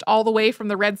stretched all the way from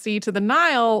the Red Sea to the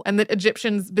Nile, and that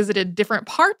Egyptians visited different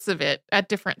parts of it at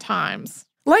different times.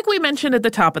 Like we mentioned at the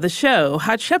top of the show,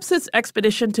 Hatshepsut's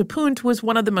expedition to Punt was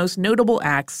one of the most notable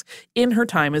acts in her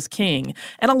time as king,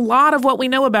 and a lot of what we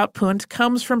know about Punt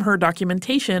comes from her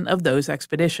documentation of those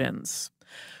expeditions.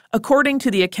 According to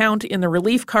the account in the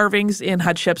relief carvings in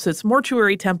Hatshepsut's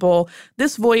mortuary temple,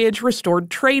 this voyage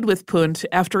restored trade with Punt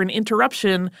after an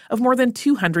interruption of more than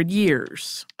 200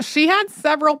 years. She had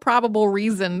several probable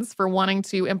reasons for wanting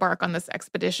to embark on this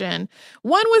expedition.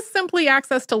 One was simply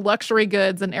access to luxury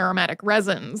goods and aromatic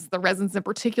resins. The resins in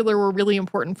particular were really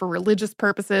important for religious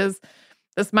purposes.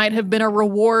 This might have been a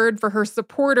reward for her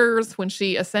supporters when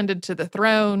she ascended to the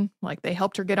throne, like they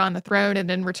helped her get on the throne,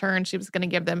 and in return, she was going to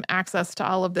give them access to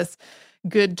all of this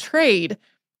good trade.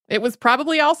 It was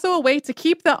probably also a way to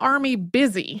keep the army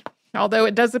busy. Although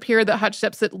it does appear that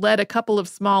Hatshepsut led a couple of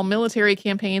small military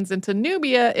campaigns into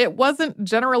Nubia, it wasn't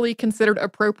generally considered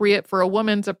appropriate for a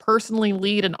woman to personally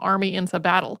lead an army into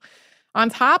battle. On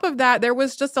top of that, there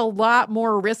was just a lot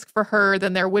more risk for her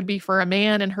than there would be for a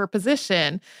man in her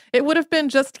position. It would have been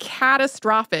just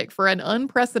catastrophic for an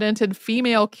unprecedented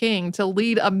female king to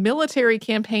lead a military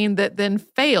campaign that then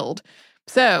failed.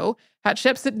 So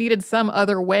Hatshepsut needed some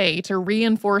other way to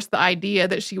reinforce the idea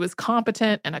that she was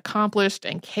competent and accomplished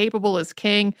and capable as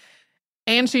king.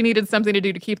 And she needed something to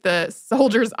do to keep the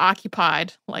soldiers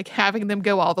occupied, like having them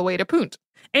go all the way to Punt.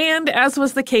 And as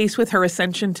was the case with her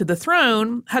ascension to the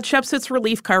throne, Hatshepsut's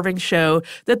relief carvings show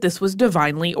that this was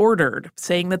divinely ordered,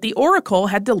 saying that the oracle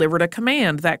had delivered a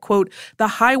command that, quote, the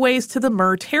highways to the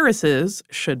Myrrh terraces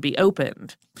should be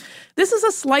opened. This is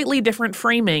a slightly different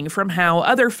framing from how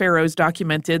other pharaohs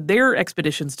documented their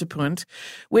expeditions to Punt,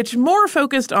 which more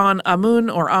focused on Amun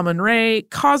or Amun-Re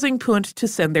causing Punt to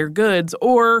send their goods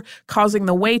or causing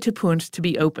the way to Punt to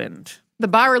be opened. The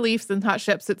bas-reliefs in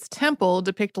Hatshepsut's temple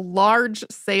depict large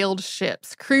sailed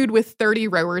ships crewed with 30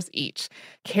 rowers each,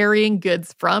 carrying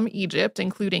goods from Egypt,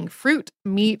 including fruit,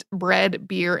 meat, bread,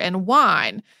 beer, and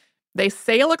wine. They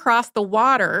sail across the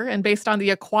water, and based on the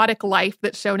aquatic life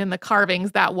that's shown in the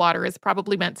carvings, that water is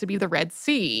probably meant to be the Red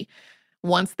Sea.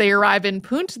 Once they arrive in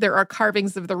Punt, there are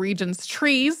carvings of the region's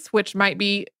trees, which might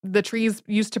be the trees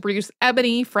used to produce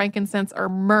ebony, frankincense, or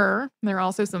myrrh. There are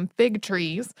also some fig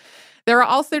trees. There are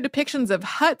also depictions of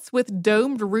huts with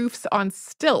domed roofs on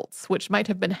stilts, which might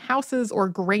have been houses or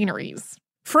granaries.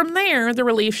 From there, the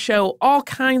reliefs show all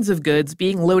kinds of goods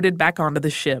being loaded back onto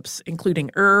the ships, including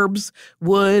herbs,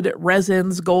 wood,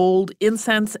 resins, gold,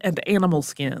 incense, and animal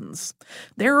skins.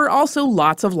 There are also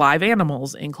lots of live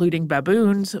animals, including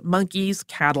baboons, monkeys,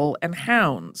 cattle, and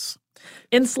hounds.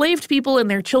 Enslaved people and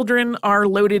their children are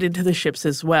loaded into the ships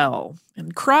as well,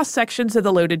 and cross-sections of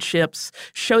the loaded ships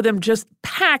show them just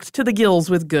packed to the gills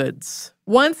with goods.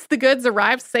 Once the goods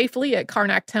arrive safely at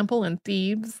Karnak Temple in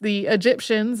Thebes, the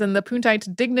Egyptians and the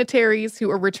Puntite dignitaries who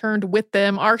are returned with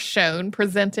them are shown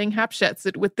presenting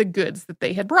Hatshepsut with the goods that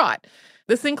they had brought.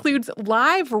 This includes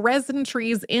live resin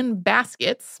trees in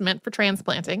baskets meant for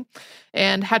transplanting,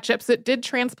 and Hatshepsut did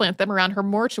transplant them around her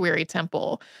mortuary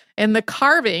temple. In the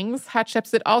carvings,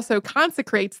 Hatshepsut also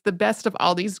consecrates the best of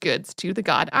all these goods to the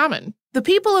god Amun. The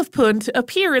people of Punt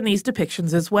appear in these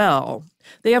depictions as well.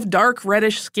 They have dark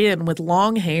reddish skin with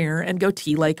long hair and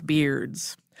goatee-like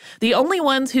beards. The only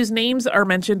ones whose names are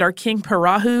mentioned are King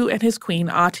Parahu and his queen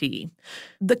Ati.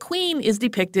 The queen is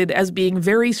depicted as being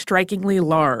very strikingly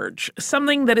large,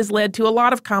 something that has led to a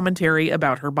lot of commentary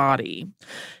about her body.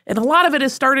 And a lot of it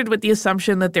has started with the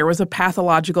assumption that there was a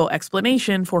pathological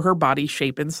explanation for her body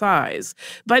shape and size.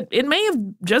 But it may have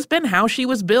just been how she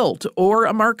was built, or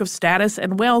a mark of status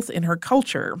and wealth in her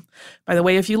culture. By the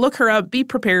way, if you look her up, be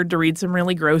prepared to read some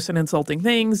really gross and insulting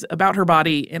things about her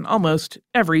body in almost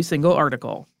every single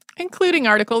article. Including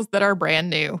articles that are brand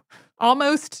new.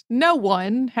 Almost no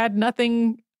one had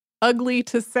nothing ugly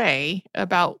to say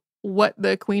about what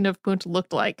the Queen of Punt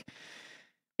looked like.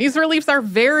 These reliefs are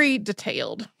very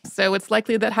detailed, so it's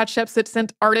likely that Hatshepsut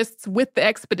sent artists with the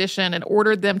expedition and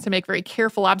ordered them to make very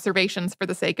careful observations for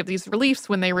the sake of these reliefs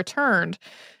when they returned.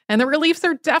 And the reliefs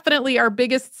are definitely our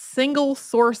biggest single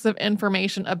source of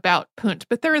information about Punt,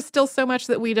 but there is still so much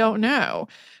that we don't know.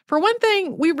 For one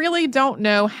thing, we really don't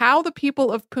know how the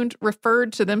people of Punt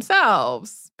referred to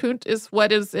themselves. Punt is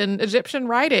what is in Egyptian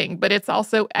writing, but it's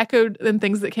also echoed in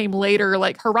things that came later,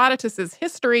 like Herodotus's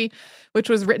History, which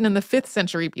was written in the 5th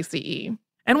century BCE.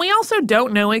 And we also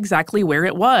don't know exactly where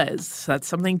it was. That's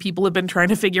something people have been trying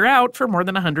to figure out for more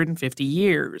than 150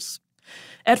 years.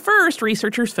 At first,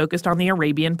 researchers focused on the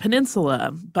Arabian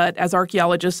Peninsula, but as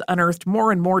archaeologists unearthed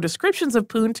more and more descriptions of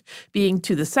Punt being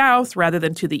to the south rather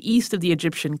than to the east of the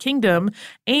Egyptian kingdom,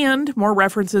 and more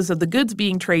references of the goods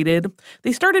being traded,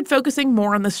 they started focusing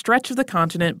more on the stretch of the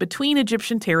continent between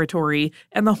Egyptian territory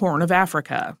and the Horn of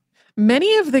Africa.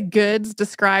 Many of the goods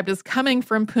described as coming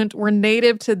from Punt were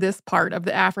native to this part of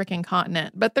the African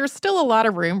continent, but there's still a lot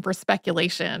of room for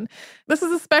speculation. This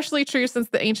is especially true since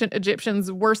the ancient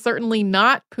Egyptians were certainly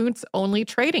not Punt's only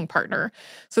trading partner.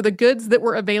 So the goods that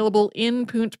were available in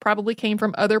Punt probably came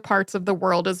from other parts of the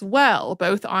world as well,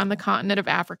 both on the continent of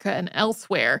Africa and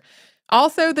elsewhere.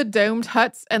 Also, the domed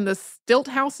huts and the stilt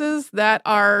houses that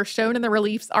are shown in the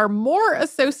reliefs are more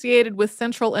associated with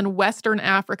Central and Western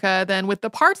Africa than with the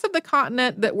parts of the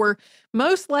continent that were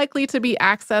most likely to be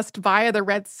accessed via the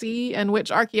Red Sea, and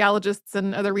which archaeologists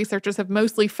and other researchers have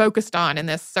mostly focused on in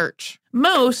this search.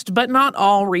 Most, but not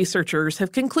all, researchers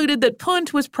have concluded that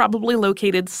Punt was probably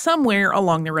located somewhere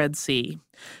along the Red Sea.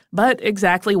 But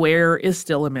exactly where is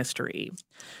still a mystery.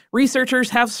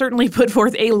 Researchers have certainly put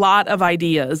forth a lot of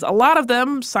ideas, a lot of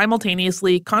them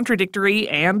simultaneously contradictory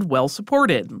and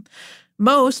well-supported.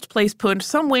 Most place Punt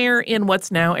somewhere in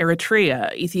what's now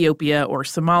Eritrea, Ethiopia, or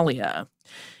Somalia.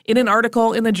 In an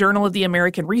article in the Journal of the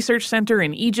American Research Center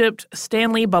in Egypt,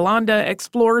 Stanley Balanda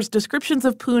explores descriptions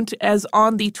of Punt as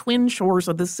on the twin shores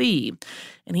of the sea,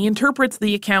 and he interprets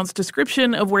the account's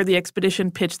description of where the expedition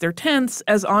pitched their tents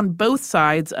as on both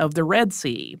sides of the Red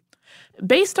Sea.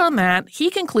 Based on that,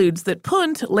 he concludes that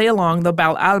Punt lay along the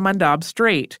Bab al-Mandab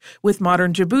Strait, with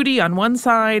modern Djibouti on one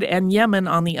side and Yemen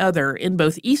on the other, in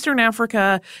both eastern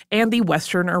Africa and the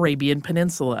western Arabian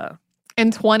Peninsula. In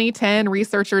 2010,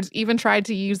 researchers even tried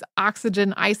to use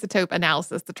oxygen isotope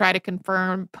analysis to try to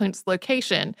confirm Punt's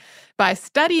location by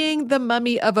studying the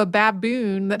mummy of a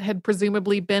baboon that had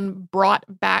presumably been brought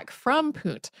back from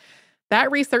Punt.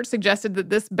 That research suggested that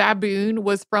this baboon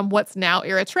was from what's now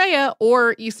Eritrea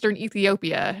or eastern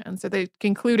Ethiopia, and so they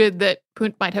concluded that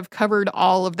Punt might have covered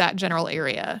all of that general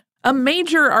area. A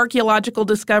major archaeological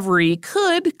discovery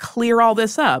could clear all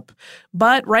this up,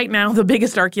 but right now the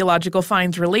biggest archaeological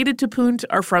finds related to Punt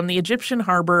are from the Egyptian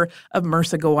harbor of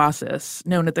Mersa Goasis,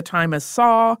 known at the time as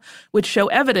Saw, which show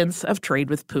evidence of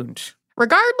trade with Punt.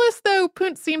 Regardless, though,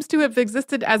 Punt seems to have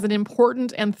existed as an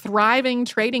important and thriving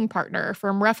trading partner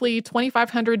from roughly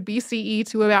 2500 BCE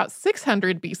to about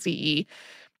 600 BCE.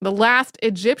 The last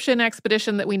Egyptian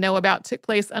expedition that we know about took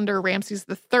place under Ramses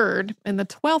III in the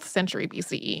 12th century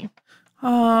BCE.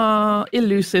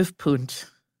 Elusive Punt.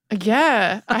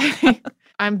 Yeah.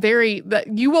 I'm very...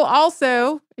 You will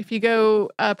also, if you go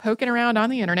poking around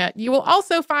on the internet, you will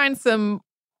also find some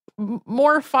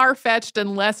more far-fetched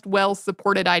and less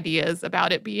well-supported ideas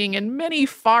about it being in many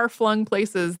far-flung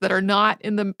places that are not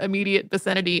in the immediate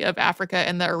vicinity of Africa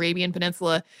and the Arabian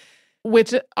Peninsula,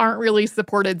 which aren't really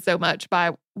supported so much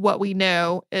by what we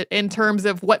know in terms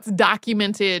of what's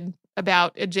documented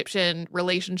about Egyptian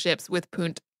relationships with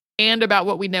Punt and about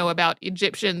what we know about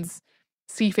Egyptians'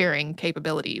 seafaring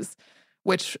capabilities,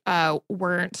 which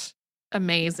weren't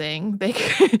amazing. They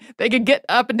could get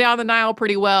up and down the Nile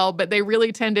pretty well, but they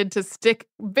really tended to stick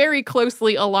very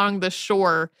closely along the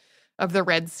shore of the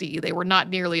Red Sea. They were not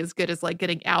nearly as good as like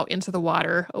getting out into the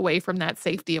water away from that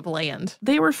safety of land.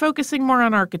 They were focusing more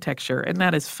on architecture, and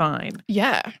that is fine.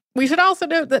 Yeah. We should also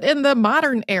note that in the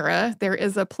modern era, there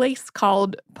is a place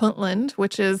called Puntland,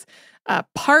 which is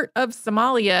part of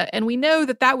Somalia, and we know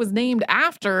that that was named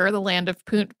after the land of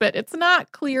Punt, but it's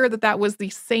not clear that that was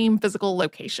the same physical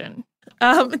location.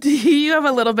 Do you have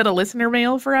a little bit of listener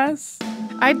mail for us?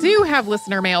 I do have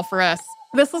listener mail for us.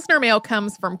 This listener mail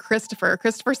comes from Christopher.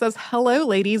 Christopher says, "Hello,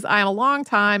 ladies. I am a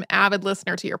long-time avid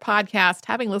listener to your podcast,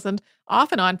 having listened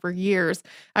off and on for years.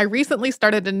 I recently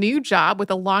started a new job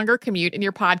with a longer commute, and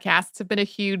your podcasts have been a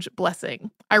huge blessing.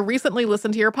 I recently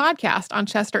listened to your podcast on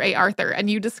Chester A. Arthur, and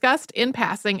you discussed in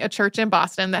passing a church in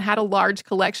Boston that had a large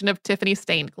collection of Tiffany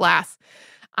stained glass.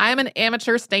 I am an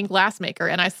amateur stained glass maker,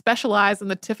 and I specialize in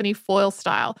the Tiffany foil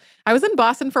style. I was in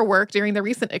Boston for work during the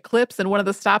recent eclipse, and one of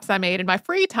the stops I made in my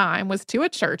free time was to a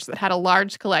church that had a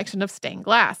large collection of stained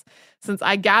glass. Since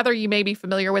I gather you may be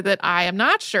familiar with it, I am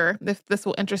not sure if this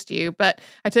will interest you, but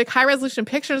I took high-resolution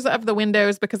pictures of the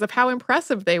windows because of how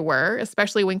impressive they were,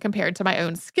 especially when compared to my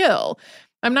own skill.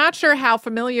 I'm not sure how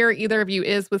familiar either of you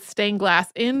is with stained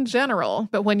glass in general,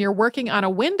 but when you're working on a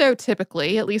window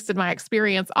typically, at least in my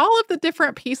experience, all of the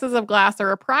different pieces of glass are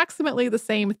approximately the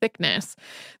same thickness.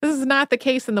 This is not the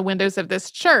case in the windows of this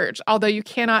church. Although you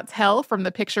cannot tell from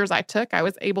the pictures I took, I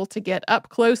was able to get up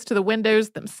close to the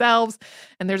windows themselves,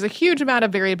 and there's a huge amount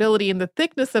of variability in the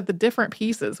thickness of the different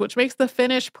pieces, which makes the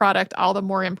finished product all the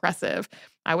more impressive.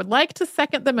 I would like to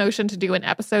second the motion to do an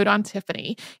episode on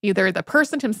Tiffany, either the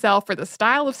person himself or the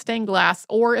style of stained glass,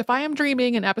 or if I am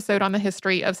dreaming, an episode on the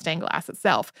history of stained glass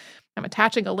itself. I'm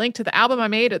attaching a link to the album I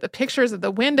made of the pictures of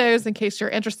the windows in case you're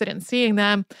interested in seeing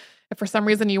them. If for some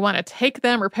reason you want to take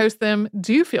them or post them,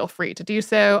 do feel free to do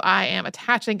so. I am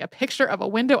attaching a picture of a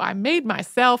window I made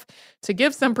myself to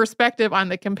give some perspective on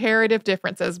the comparative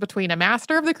differences between a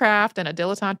master of the craft and a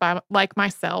dilettante like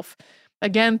myself.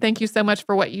 Again, thank you so much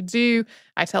for what you do.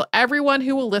 I tell everyone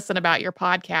who will listen about your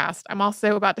podcast. I'm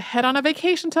also about to head on a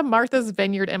vacation to Martha's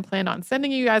Vineyard and plan on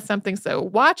sending you guys something, so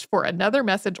watch for another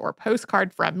message or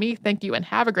postcard from me. Thank you and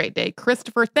have a great day.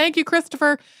 Christopher, thank you,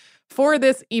 Christopher, for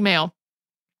this email.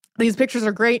 These pictures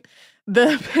are great.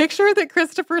 The picture that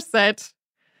Christopher sent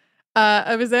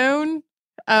of his own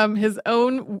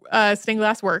stained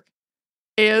glass work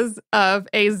is of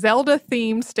a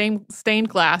Zelda-themed stained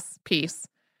glass piece,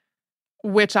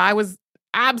 which I was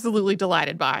absolutely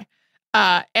delighted by.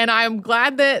 And I'm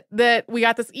glad that we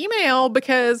got this email,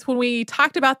 because when we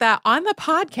talked about that on the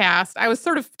podcast, I was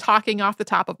sort of talking off the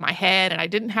top of my head, and I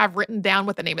didn't have written down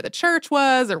what the name of the church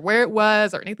was or where it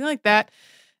was or anything like that.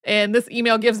 And this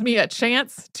email gives me a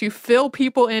chance to fill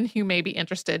people in who may be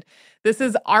interested. This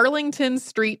is Arlington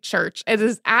Street Church. It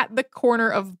is at the corner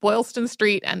of Boylston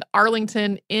Street and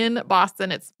Arlington in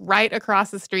Boston. It's right across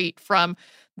the street from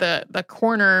the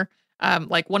corner,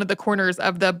 like one of the corners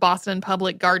of the Boston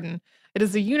Public Garden. It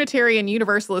is a Unitarian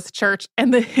Universalist church,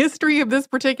 and the history of this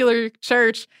particular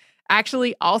church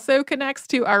actually also connects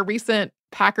to our recent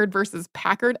Packard versus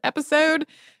Packard episode,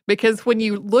 because when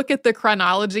you look at the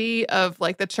chronology of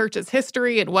like the church's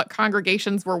history and what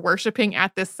congregations were worshiping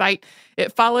at this site,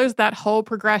 it follows that whole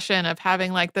progression of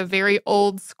having like the very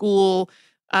old school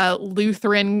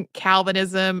Lutheran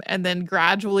Calvinism, and then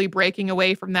gradually breaking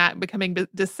away from that and becoming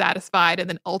dissatisfied, and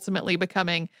then ultimately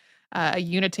becoming a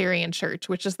Unitarian church,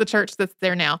 which is the church that's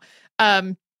there now.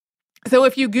 So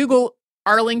if you Google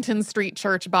Arlington Street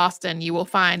Church, Boston. You will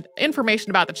find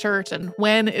information about the church and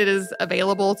when it is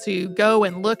available to go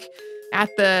and look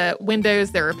at the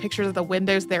windows. There are pictures of the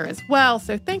windows there as well.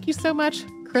 So thank you so much,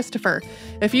 Christopher.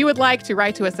 If you would like to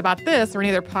write to us about this or any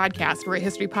other podcast, we're at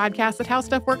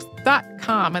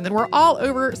historypodcast@howstuffworks.com. And then we're all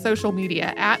over social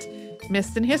media at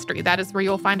Missed in History. That is where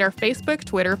you'll find our Facebook,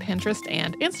 Twitter, Pinterest,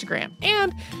 and Instagram.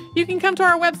 And you can come to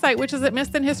our website, which is at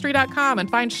missedinhistory.com, and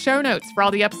find show notes for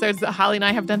all the episodes that Holly and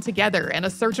I have done together and a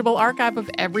searchable archive of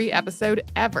every episode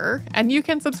ever. And you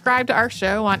can subscribe to our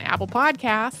show on Apple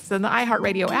Podcasts and the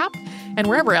iHeartRadio app and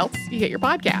wherever else you get your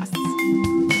podcasts.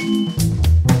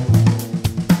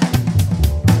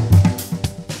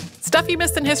 Stuff You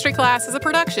Missed in History Class is a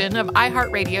production of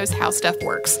iHeartRadio's How Stuff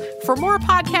Works. For more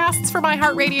podcasts from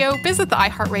iHeartRadio, visit the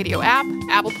iHeartRadio app,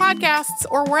 Apple Podcasts,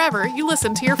 or wherever you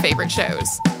listen to your favorite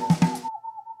shows.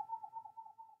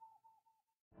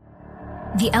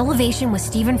 The Elevation with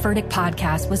Stephen Furtick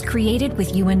podcast was created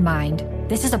with you in mind.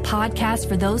 This is a podcast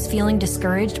for those feeling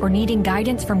discouraged or needing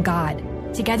guidance from God.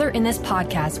 Together in this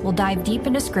podcast, we'll dive deep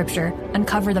into Scripture,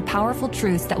 uncover the powerful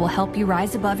truths that will help you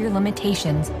rise above your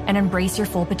limitations and embrace your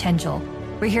full potential.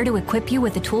 We're here to equip you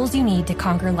with the tools you need to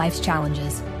conquer life's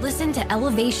challenges. Listen to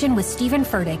Elevation with Stephen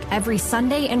Furtick every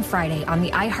Sunday and Friday on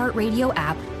the iHeartRadio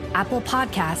app, Apple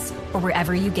Podcasts, or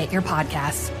wherever you get your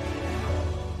podcasts.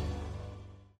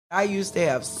 I used to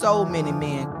have so many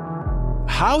men.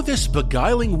 How this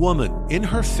beguiling woman in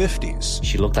her 50s,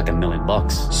 she looked like $1 million,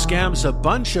 scams a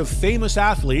bunch of famous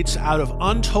athletes out of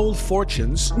untold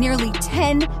fortunes. Nearly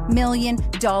 $10 million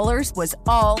was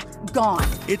all gone.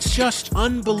 It's just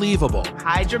unbelievable.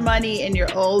 Hide your money in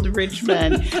your old rich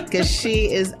man, because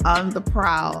she is on the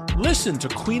prowl. Listen to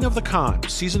Queen of the Con,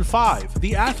 Season 5,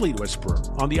 The Athlete Whisperer,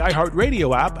 on the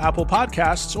iHeartRadio app, Apple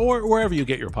Podcasts, or wherever you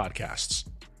get your podcasts.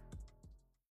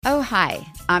 Oh, hi,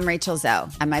 I'm Rachel Zoe,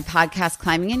 and my podcast,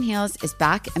 Climbing in Heels, is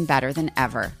back and better than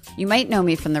ever. You might know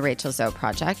me from the Rachel Zoe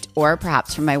Project, or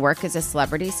perhaps from my work as a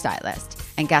celebrity stylist.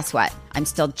 And guess what? I'm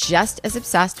still just as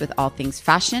obsessed with all things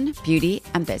fashion, beauty,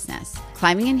 and business.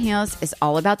 Climbing in Heels is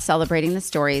all about celebrating the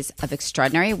stories of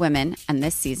extraordinary women, and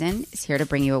this season is here to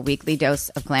bring you a weekly dose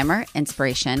of glamour,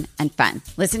 inspiration, and fun.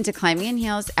 Listen to Climbing in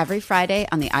Heels every Friday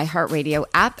on the iHeartRadio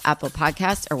app, Apple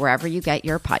Podcasts, or wherever you get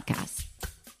your podcasts.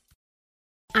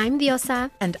 I'm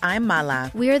Diosa. And I'm Mala.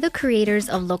 We are the creators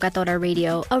of Locatora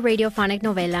Radio, a radiophonic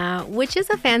novela, which is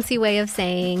a fancy way of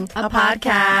saying a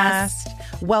podcast.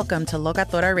 Welcome to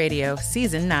Locatora Radio,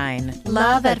 Season 9.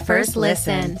 Love at first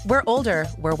listen. We're older,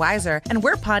 we're wiser, and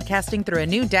we're podcasting through a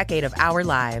new decade of our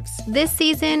lives. This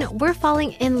season, we're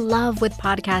falling in love with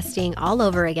podcasting all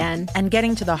over again. And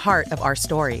getting to the heart of our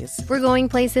stories. We're going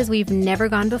places we've never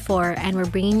gone before, and we're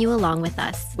bringing you along with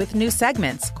us. With new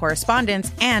segments,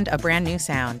 correspondence, and a brand new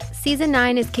sound. Season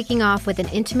 9 is kicking off with an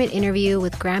intimate interview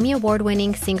with Grammy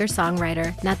Award-winning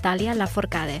singer-songwriter Natalia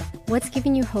Lafourcade. What's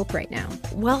giving you hope right now?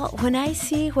 Well, when I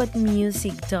see what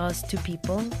music does to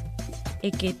people,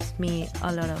 it gives me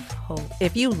a lot of hope.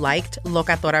 If you liked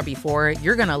Locatora before,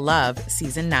 you're going to love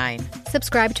Season 9.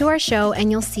 Subscribe to our show and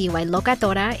you'll see why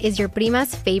Locatora is your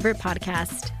prima's favorite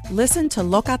podcast. Listen to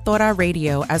Locatora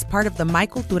Radio as part of the My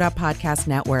Cultura Podcast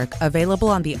Network, available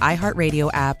on the iHeartRadio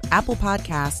app, Apple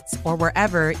Podcasts, or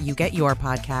wherever you get your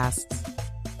podcasts.